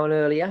hanging on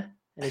earlier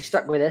and he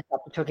stuck with us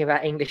after talking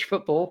about English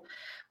football,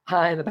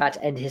 I'm about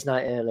to end his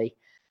night early.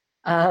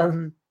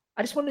 I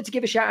just wanted to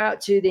give a shout out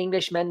to the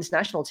English men's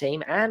national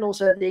team and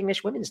also the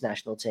English women's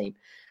national team.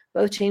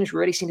 Both teams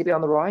really seem to be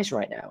on the rise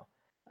right now,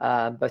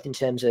 both in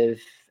terms of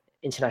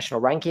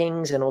international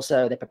rankings and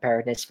also their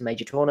preparedness for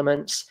major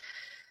tournaments.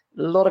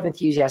 A lot of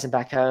enthusiasm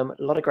back home,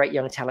 a lot of great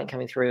young talent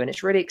coming through, and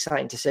it's really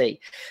exciting to see.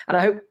 And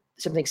I hope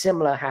something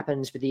similar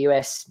happens with the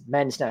US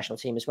men's national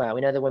team as well.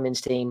 We know the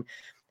women's team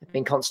have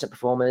been constant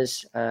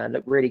performers,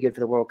 look really good for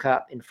the World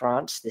Cup in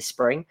France this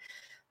spring.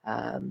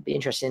 Be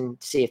interesting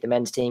to see if the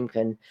men's team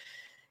can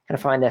kind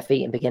of find their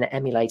feet and begin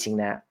emulating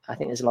that. I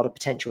think there's a lot of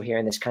potential here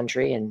in this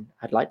country, and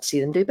I'd like to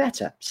see them do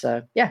better.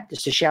 So yeah,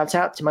 just a shout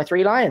out to my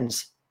 3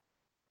 Lions.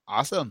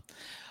 Awesome.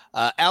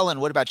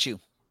 Alan, what about you?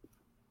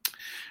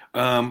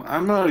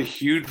 I'm not a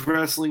huge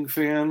wrestling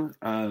fan,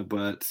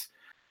 but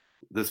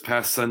this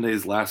past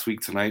Sunday's Last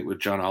Week Tonight with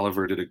John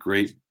Oliver did a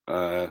great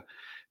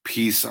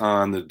piece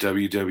on the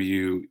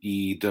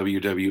WWE,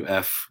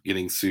 WWF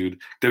getting sued,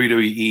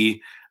 WWE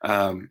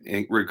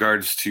in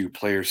regards to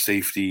player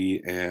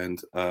safety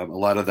and a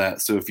lot of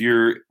that. So if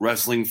you're a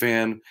wrestling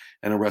fan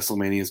and a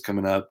WrestleMania is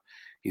coming up,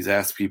 he's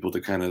asked people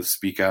to kind of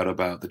speak out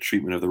about the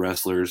treatment of the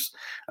wrestlers.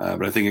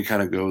 But I think it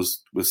kind of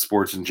goes with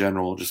sports in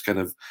general, just kind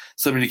of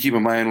something to keep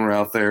in mind when we're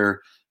out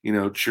there,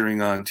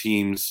 cheering on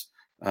teams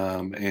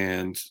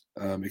and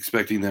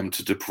expecting them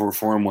to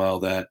perform well,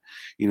 that,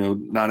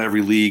 not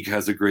every league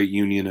has a great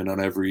union and not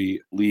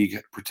every league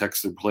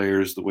protects their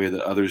players the way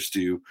that others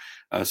do.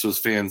 So as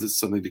fans, it's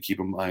something to keep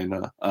in mind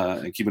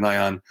and keep an eye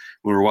on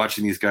when we're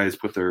watching these guys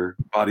put their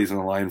bodies on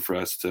the line for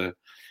us to,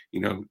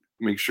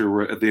 make sure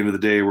we're at the end of the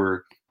day,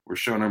 we're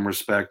showing them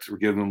respect, we're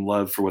giving them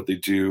love for what they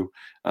do,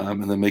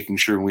 and then making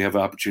sure when we have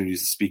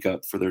opportunities to speak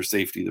up for their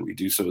safety that we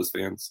do so as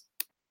fans.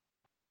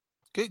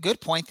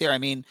 Good point there. I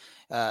mean,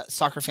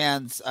 soccer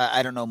fans,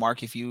 I don't know,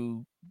 Mark, if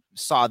you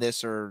saw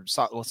this or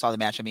saw the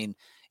match. I mean,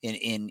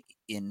 in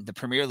the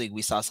Premier League,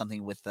 we saw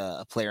something with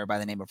a player by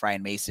the name of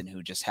Ryan Mason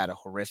who just had a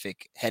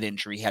horrific head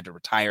injury, had to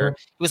retire.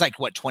 He was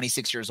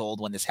 26 years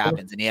old when this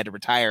happens, and he had to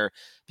retire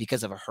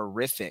because of a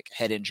horrific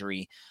head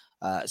injury.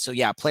 So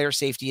yeah, player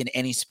safety in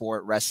any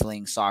sport,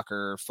 wrestling,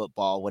 soccer,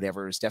 football,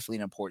 whatever, is definitely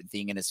an important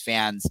thing. And as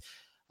fans,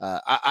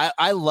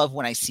 I love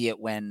when I see it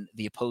when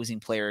the opposing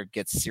player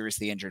gets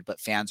seriously injured, but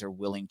fans are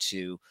willing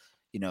to,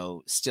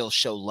 still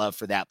show love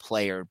for that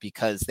player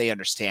because they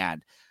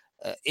understand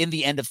in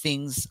the end of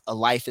things, a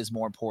life is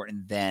more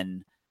important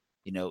than,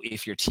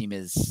 if your team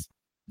is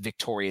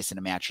victorious in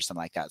a match or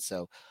something like that.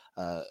 So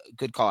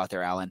good call out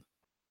there, Alan.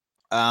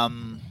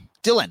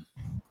 Dylan,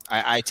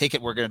 I take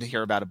it we're going to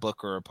hear about a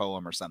book or a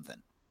poem or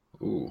something.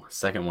 Ooh,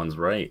 second one's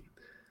right.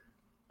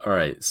 All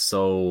right,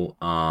 so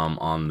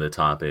on the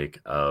topic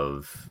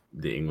of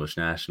the English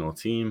national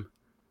team,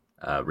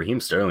 Raheem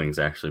Sterling's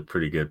actually a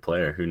pretty good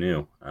player. Who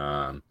knew?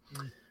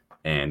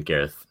 And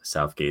Gareth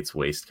Southgate's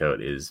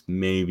waistcoat is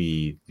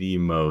maybe the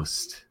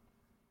most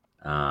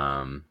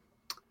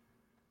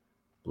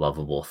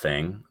lovable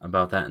thing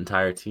about that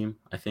entire team,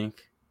 I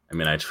think. I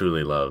mean, I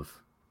truly love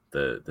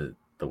the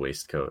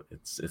waistcoat.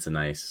 It's a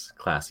nice,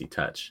 classy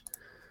touch.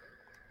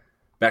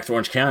 Back to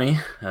Orange County.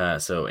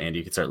 So, Andy,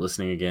 you can start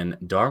listening again.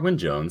 Darwin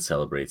Jones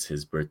celebrates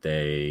his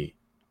birthday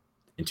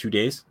in 2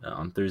 days,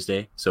 on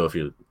Thursday. So,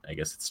 I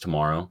guess it's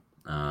tomorrow.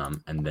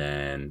 And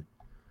then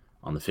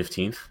on the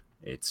 15th,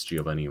 it's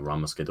Giovanni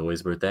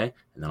Ramos-Godoy's birthday.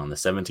 And then on the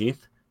 17th,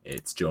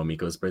 it's Joe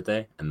Amico's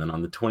birthday. And then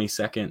on the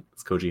 22nd,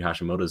 it's Koji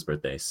Hashimoto's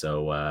birthday.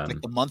 So,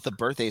 the month of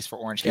birthdays for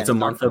Orange County. It's a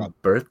month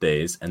of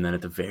birthdays. And then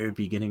at the very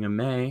beginning of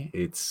May,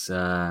 it's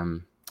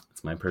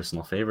my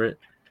personal favorite,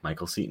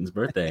 Michael Seaton's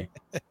birthday.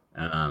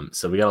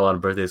 So we got a lot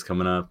of birthdays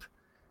coming up,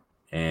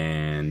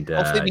 and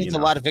hopefully it means a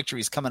lot of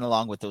victories coming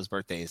along with those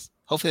birthdays.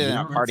 Hopefully they're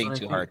not partying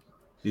too hard.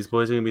 These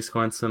boys are gonna be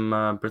scoring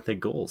some birthday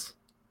goals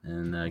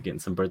and getting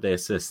some birthday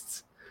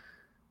assists.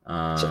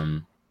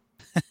 I'm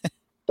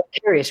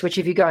curious, which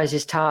of you guys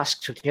is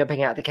tasked with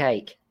jumping out the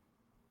cake?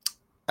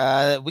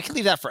 We can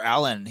leave that for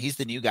Alan. He's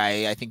the new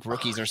guy. I think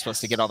rookies are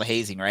supposed to get all the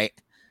hazing, right?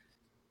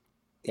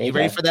 You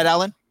ready for that,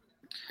 Alan?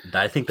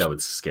 I think that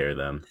would scare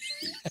them.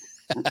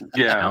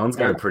 Yeah, Alan's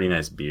got a pretty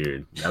nice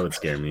beard. That would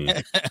scare me.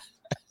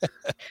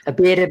 A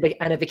beard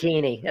and a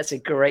bikini. That's a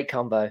great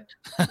combo.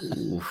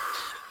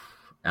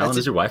 Alan,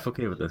 is your wife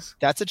okay with this?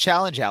 That's a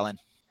challenge, Alan.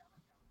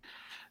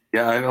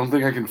 Yeah, I don't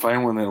think I can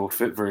find one that will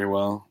fit very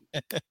well.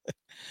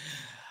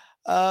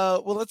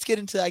 Well, let's get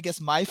into, I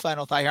guess, my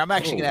final thought here. I'm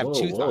actually going to have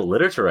two thoughts.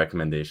 Literature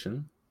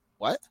recommendation.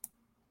 What?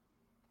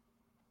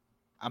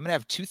 I'm going to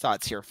have two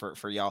thoughts here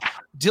for y'all.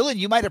 Dylan,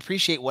 you might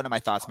appreciate one of my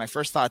thoughts. My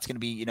first thought's going to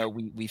be,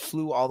 we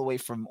flew all the way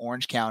from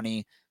Orange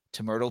County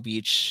to Myrtle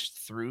Beach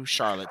through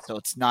Charlotte. So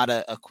it's not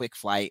a quick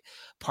flight.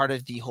 Part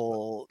of the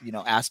whole,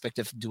 aspect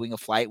of doing a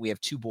flight, we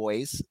have 2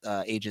 boys,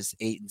 ages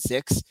 8 and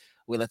 6.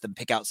 We let them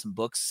pick out some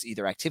books,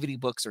 either activity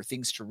books or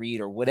things to read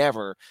or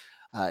whatever,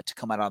 to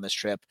come out on this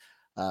trip.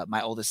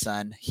 My oldest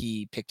son,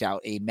 he picked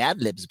out a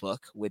Mad Libs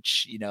book,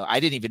 which, I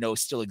didn't even know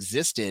still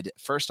existed,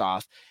 first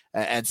off.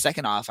 And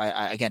second off,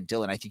 again,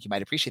 Dylan, I think you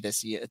might appreciate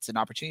this. It's an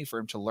opportunity for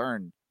him to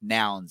learn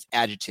nouns,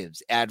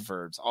 adjectives,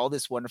 adverbs, all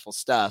this wonderful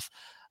stuff.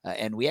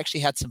 And we actually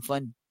had some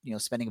fun,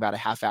 spending about a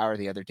half hour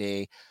the other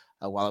day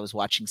while I was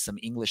watching some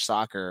English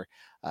soccer,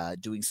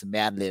 doing some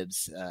Mad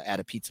Libs at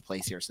a pizza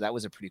place here. So that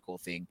was a pretty cool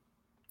thing.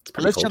 It's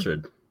pretty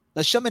cultured.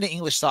 Let's jump into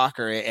English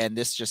soccer, and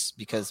this just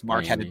because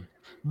Mark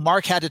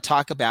had to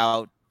talk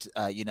about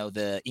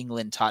the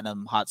England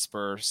Tottenham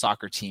Hotspur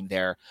soccer team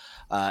there.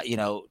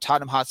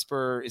 Tottenham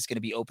Hotspur is going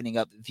to be opening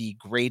up the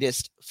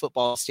greatest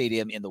football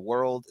stadium in the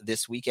world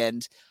this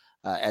weekend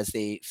as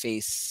they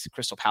face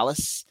Crystal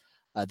Palace,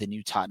 the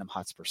new Tottenham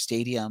Hotspur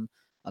Stadium.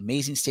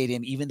 Amazing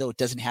stadium. Even though it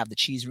doesn't have the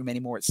cheese room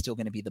anymore, it's still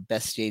going to be the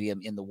best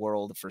stadium in the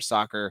world for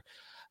soccer.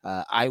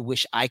 I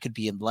wish I could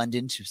be in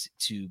London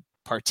to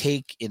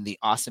partake in the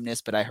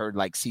awesomeness, but I heard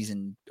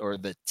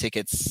the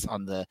tickets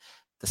on the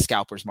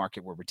scalpers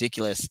market were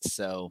ridiculous.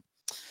 So,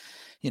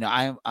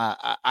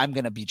 I'm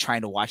going to be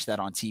trying to watch that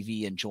on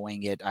TV,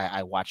 enjoying it.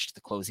 I watched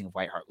the closing of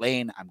White Hart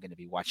Lane. I'm going to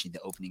be watching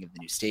the opening of the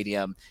new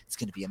stadium. It's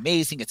going to be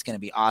amazing. It's going to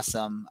be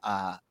awesome.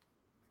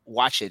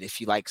 Watch it if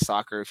you like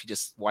soccer. If you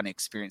just want to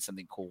experience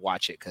something cool,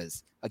 watch it.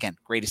 Because again,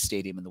 greatest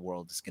stadium in the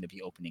world is going to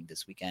be opening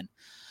this weekend.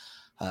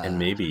 And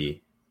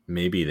maybe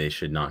they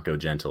should not go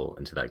gentle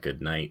into that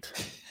good night,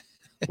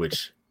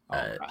 which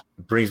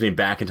brings me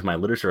back into my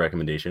literature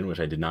recommendation, which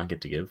I did not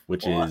get to give,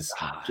 which is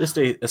just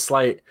a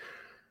slight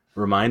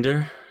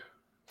reminder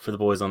for the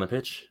boys on the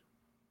pitch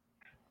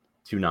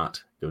to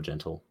not go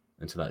gentle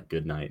into that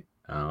good night.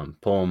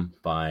 Poem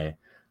by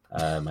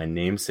my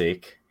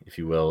namesake, if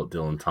you will,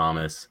 Dylan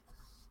Thomas.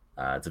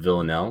 It's a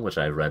villanelle, which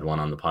I read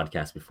one on the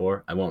podcast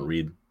before. I won't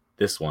read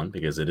this one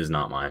because it is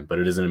not mine, but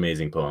it is an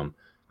amazing poem.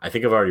 I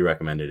think I've already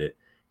recommended it.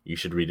 You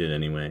should read it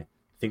anyway.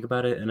 Think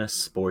about it in a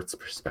sports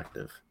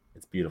perspective.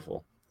 It's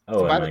beautiful.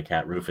 Oh, and my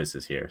cat Rufus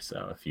is here.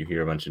 So if you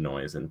hear a bunch of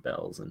noise and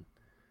bells and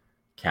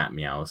cat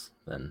meows,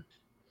 then.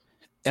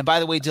 And by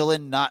the way,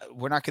 Dylan,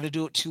 we're not going to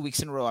do it 2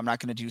 weeks in a row. I'm not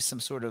going to do some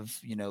sort of,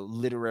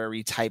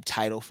 literary type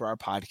title for our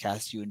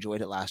podcast. You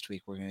enjoyed it last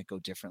week. We're going to go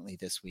differently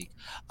this week.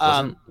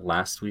 Wasn't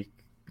last week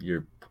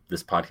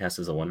this podcast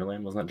is a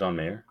Wonderland? Wasn't that John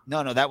Mayer?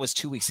 No, that was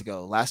 2 weeks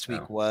ago. Last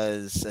week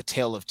was A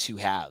Tale of Two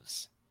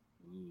Halves.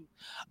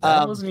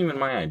 That wasn't even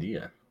my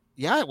idea.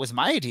 Yeah, it was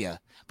my idea,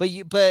 but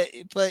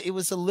it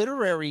was a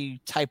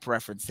literary type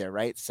reference there,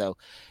 right? So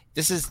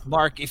this is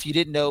Mark. If you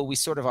didn't know, we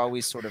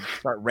always start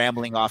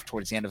rambling off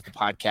towards the end of the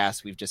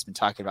podcast. We've just been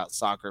talking about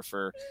soccer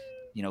for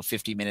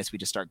 50 minutes. We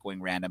just start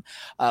going random.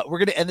 We're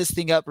going to end this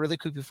thing up really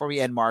quick before we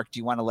end. Mark, do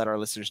you want to let our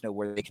listeners know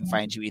where they can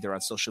find you, either on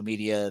social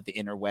media, the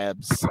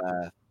interwebs,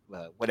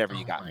 whatever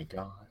you got? Oh my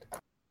God.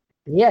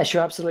 Yeah,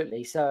 sure,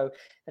 absolutely. So if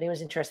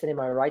anyone's interested in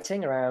my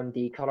writing around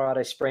the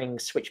Colorado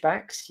Springs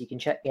Switchbacks, you can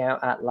check me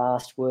out at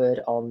Last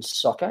Word on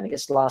Soccer. I think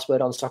it's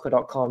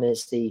lastwordonsoccer.com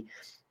is the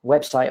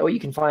website, or you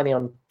can find me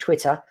on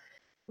Twitter,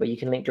 where you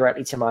can link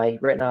directly to my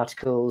written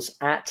articles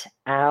at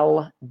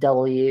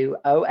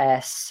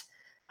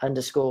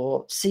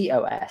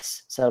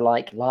ALWOS_COS. So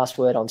like Last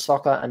Word on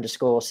Soccer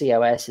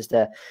 _COS is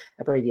the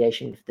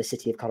abbreviation for the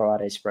city of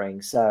Colorado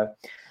Springs. So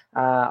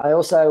I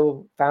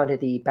also founded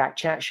the Back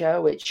Chat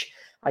Show, which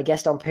I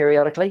guest on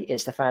periodically.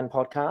 It's the fan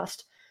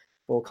podcast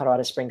for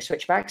Colorado Springs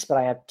Switchbacks, but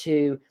I have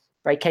 2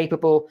 very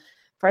capable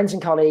friends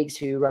and colleagues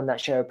who run that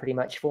show pretty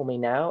much for me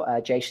now,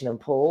 Jason and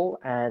Paul,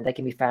 and they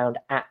can be found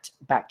at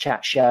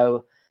Backchat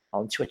Show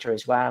on Twitter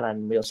as well.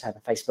 And we also have a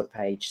Facebook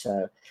page.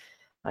 So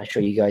I'm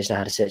sure you guys know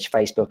how to search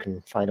Facebook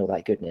and find all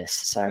that goodness.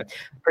 So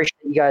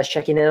appreciate you guys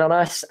checking in on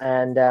us.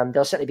 And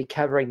they'll certainly be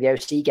covering the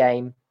OC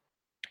game,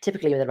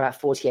 typically within about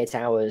 48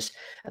 hours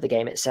of the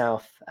game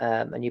itself.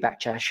 A new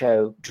Backchat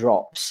Show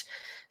drops.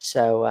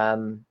 So,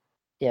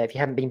 if you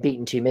haven't been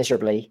beaten too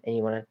miserably and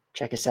you want to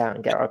check us out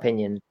and get our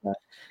opinions,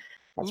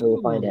 that's where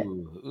you'll find it.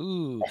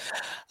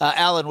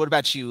 Alan, what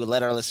about you?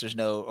 Let our listeners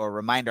know, or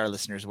remind our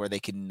listeners where they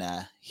can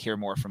hear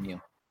more from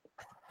you.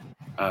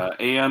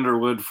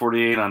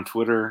 A_Underwood48 on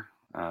Twitter.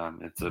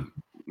 It's a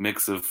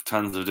mix of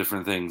tons of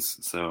different things.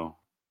 So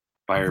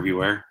buyer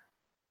beware.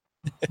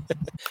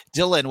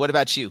 Dylan, what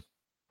about you?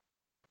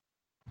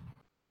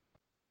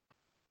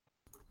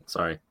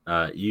 Sorry.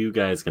 You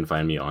guys can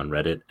find me on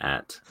Reddit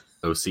at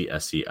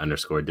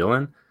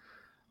OCSC_Dylan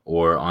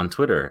or on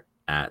Twitter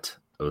at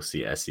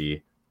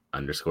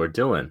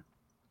OCSC_Dylan.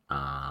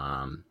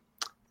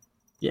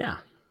 Yeah.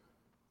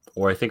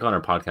 Or I think on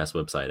our podcast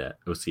website at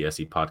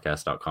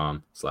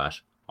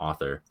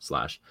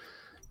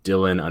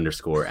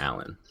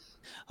OCSCpodcast.com/author/Dylan_Allen.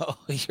 Oh,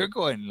 you're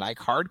going like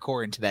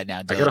hardcore into that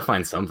now, Dylan. I got to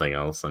find something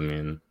else. I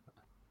mean,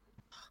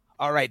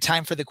 all right,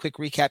 time for the quick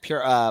recap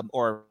here,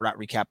 or not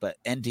recap, but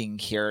ending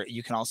here.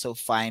 You can also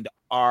find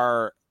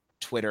our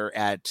Twitter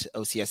at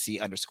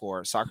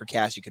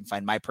OCSC_soccercast. You can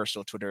find my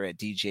personal Twitter at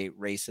DJ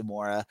Ray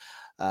Zamora.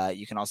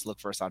 You can also look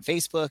for us on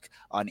Facebook,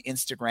 on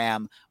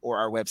Instagram, or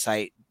our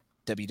website,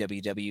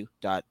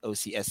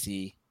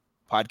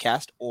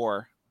 www.ocscpodcast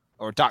or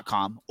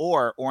 .com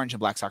or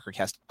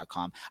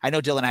orangeandblacksoccercast.com. I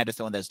know Dylan, I had to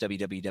throw in those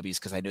wwws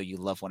because I know you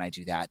love when I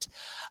do that.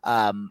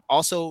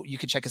 Also, you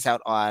can check us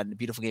out on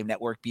Beautiful Game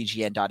Network,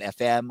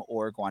 bgn.fm,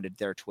 or go on to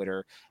their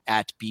Twitter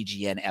at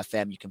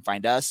bgnfm. You can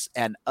find us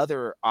and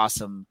other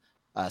awesome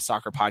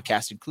soccer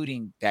podcasts,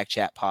 including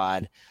Backchat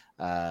Pod,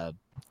 The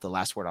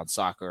Last Word on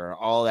Soccer,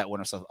 all that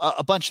wonderful stuff.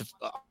 A bunch of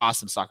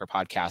awesome soccer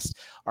podcasts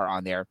are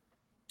on there.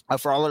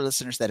 For all our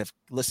listeners that have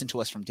listened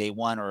to us from day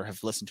one or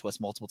have listened to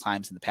us multiple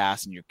times in the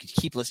past and you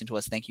keep listening to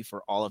us, thank you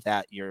for all of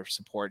that. Your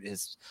support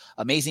is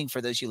amazing. For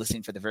those of you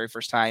listening for the very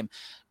first time,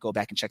 go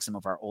back and check some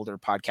of our older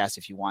podcasts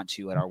if you want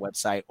to at our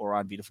website or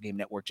on Beautiful Game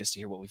Network just to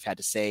hear what we've had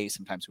to say.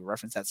 Sometimes we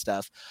reference that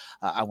stuff.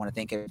 I want to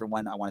thank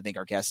everyone. I want to thank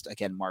our guest,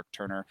 again, Mark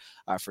Turner,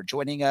 for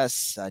joining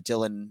us.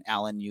 Dylan,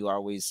 Allen, you are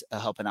always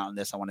helping out in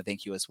this. I want to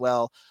thank you as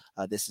well.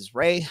 This is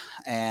Ray,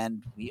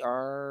 and we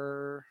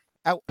are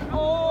out.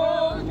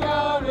 Orange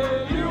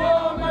County, you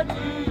are my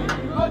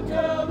team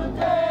until the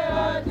day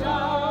I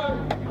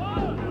die.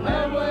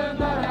 And when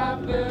that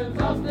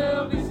happens, I'll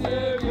still be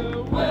seeing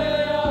you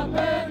way up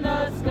in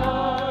the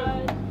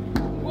sky.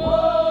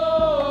 Orange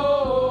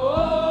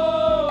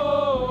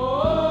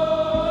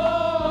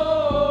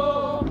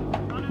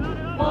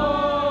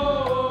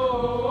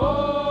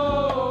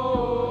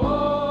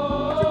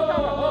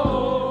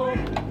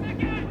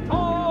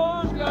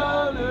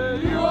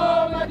County, you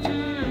are my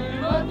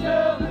team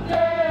until the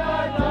day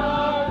I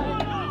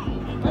die.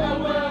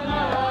 And when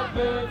that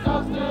happens,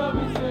 I'll still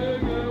be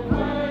singing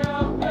way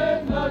up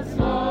in the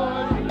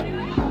sky.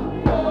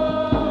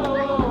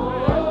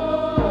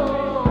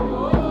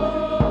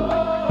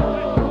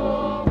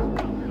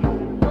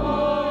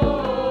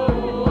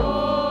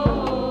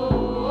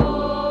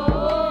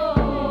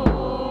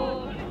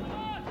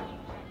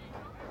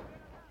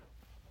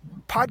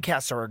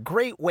 Podcasts are a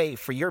great way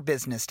for your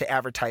business to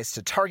advertise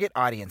to target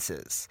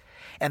audiences.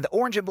 And the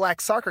Orange and Black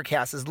Soccer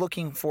Cast is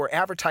looking for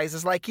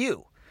advertisers like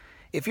you.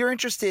 If you're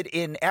interested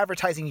in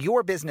advertising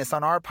your business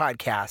on our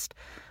podcast,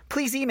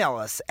 please email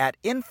us at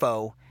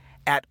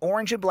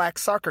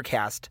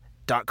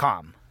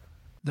info@orangeandblacksoccercast.com.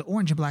 The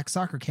Orange and Black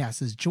Soccer Cast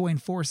has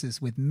joined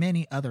forces with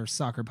many other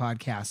soccer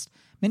podcasts,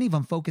 many of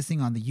them focusing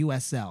on the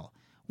USL.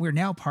 We're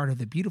now part of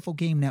the Beautiful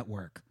Game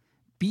Network,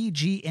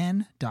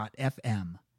 bgn.fm.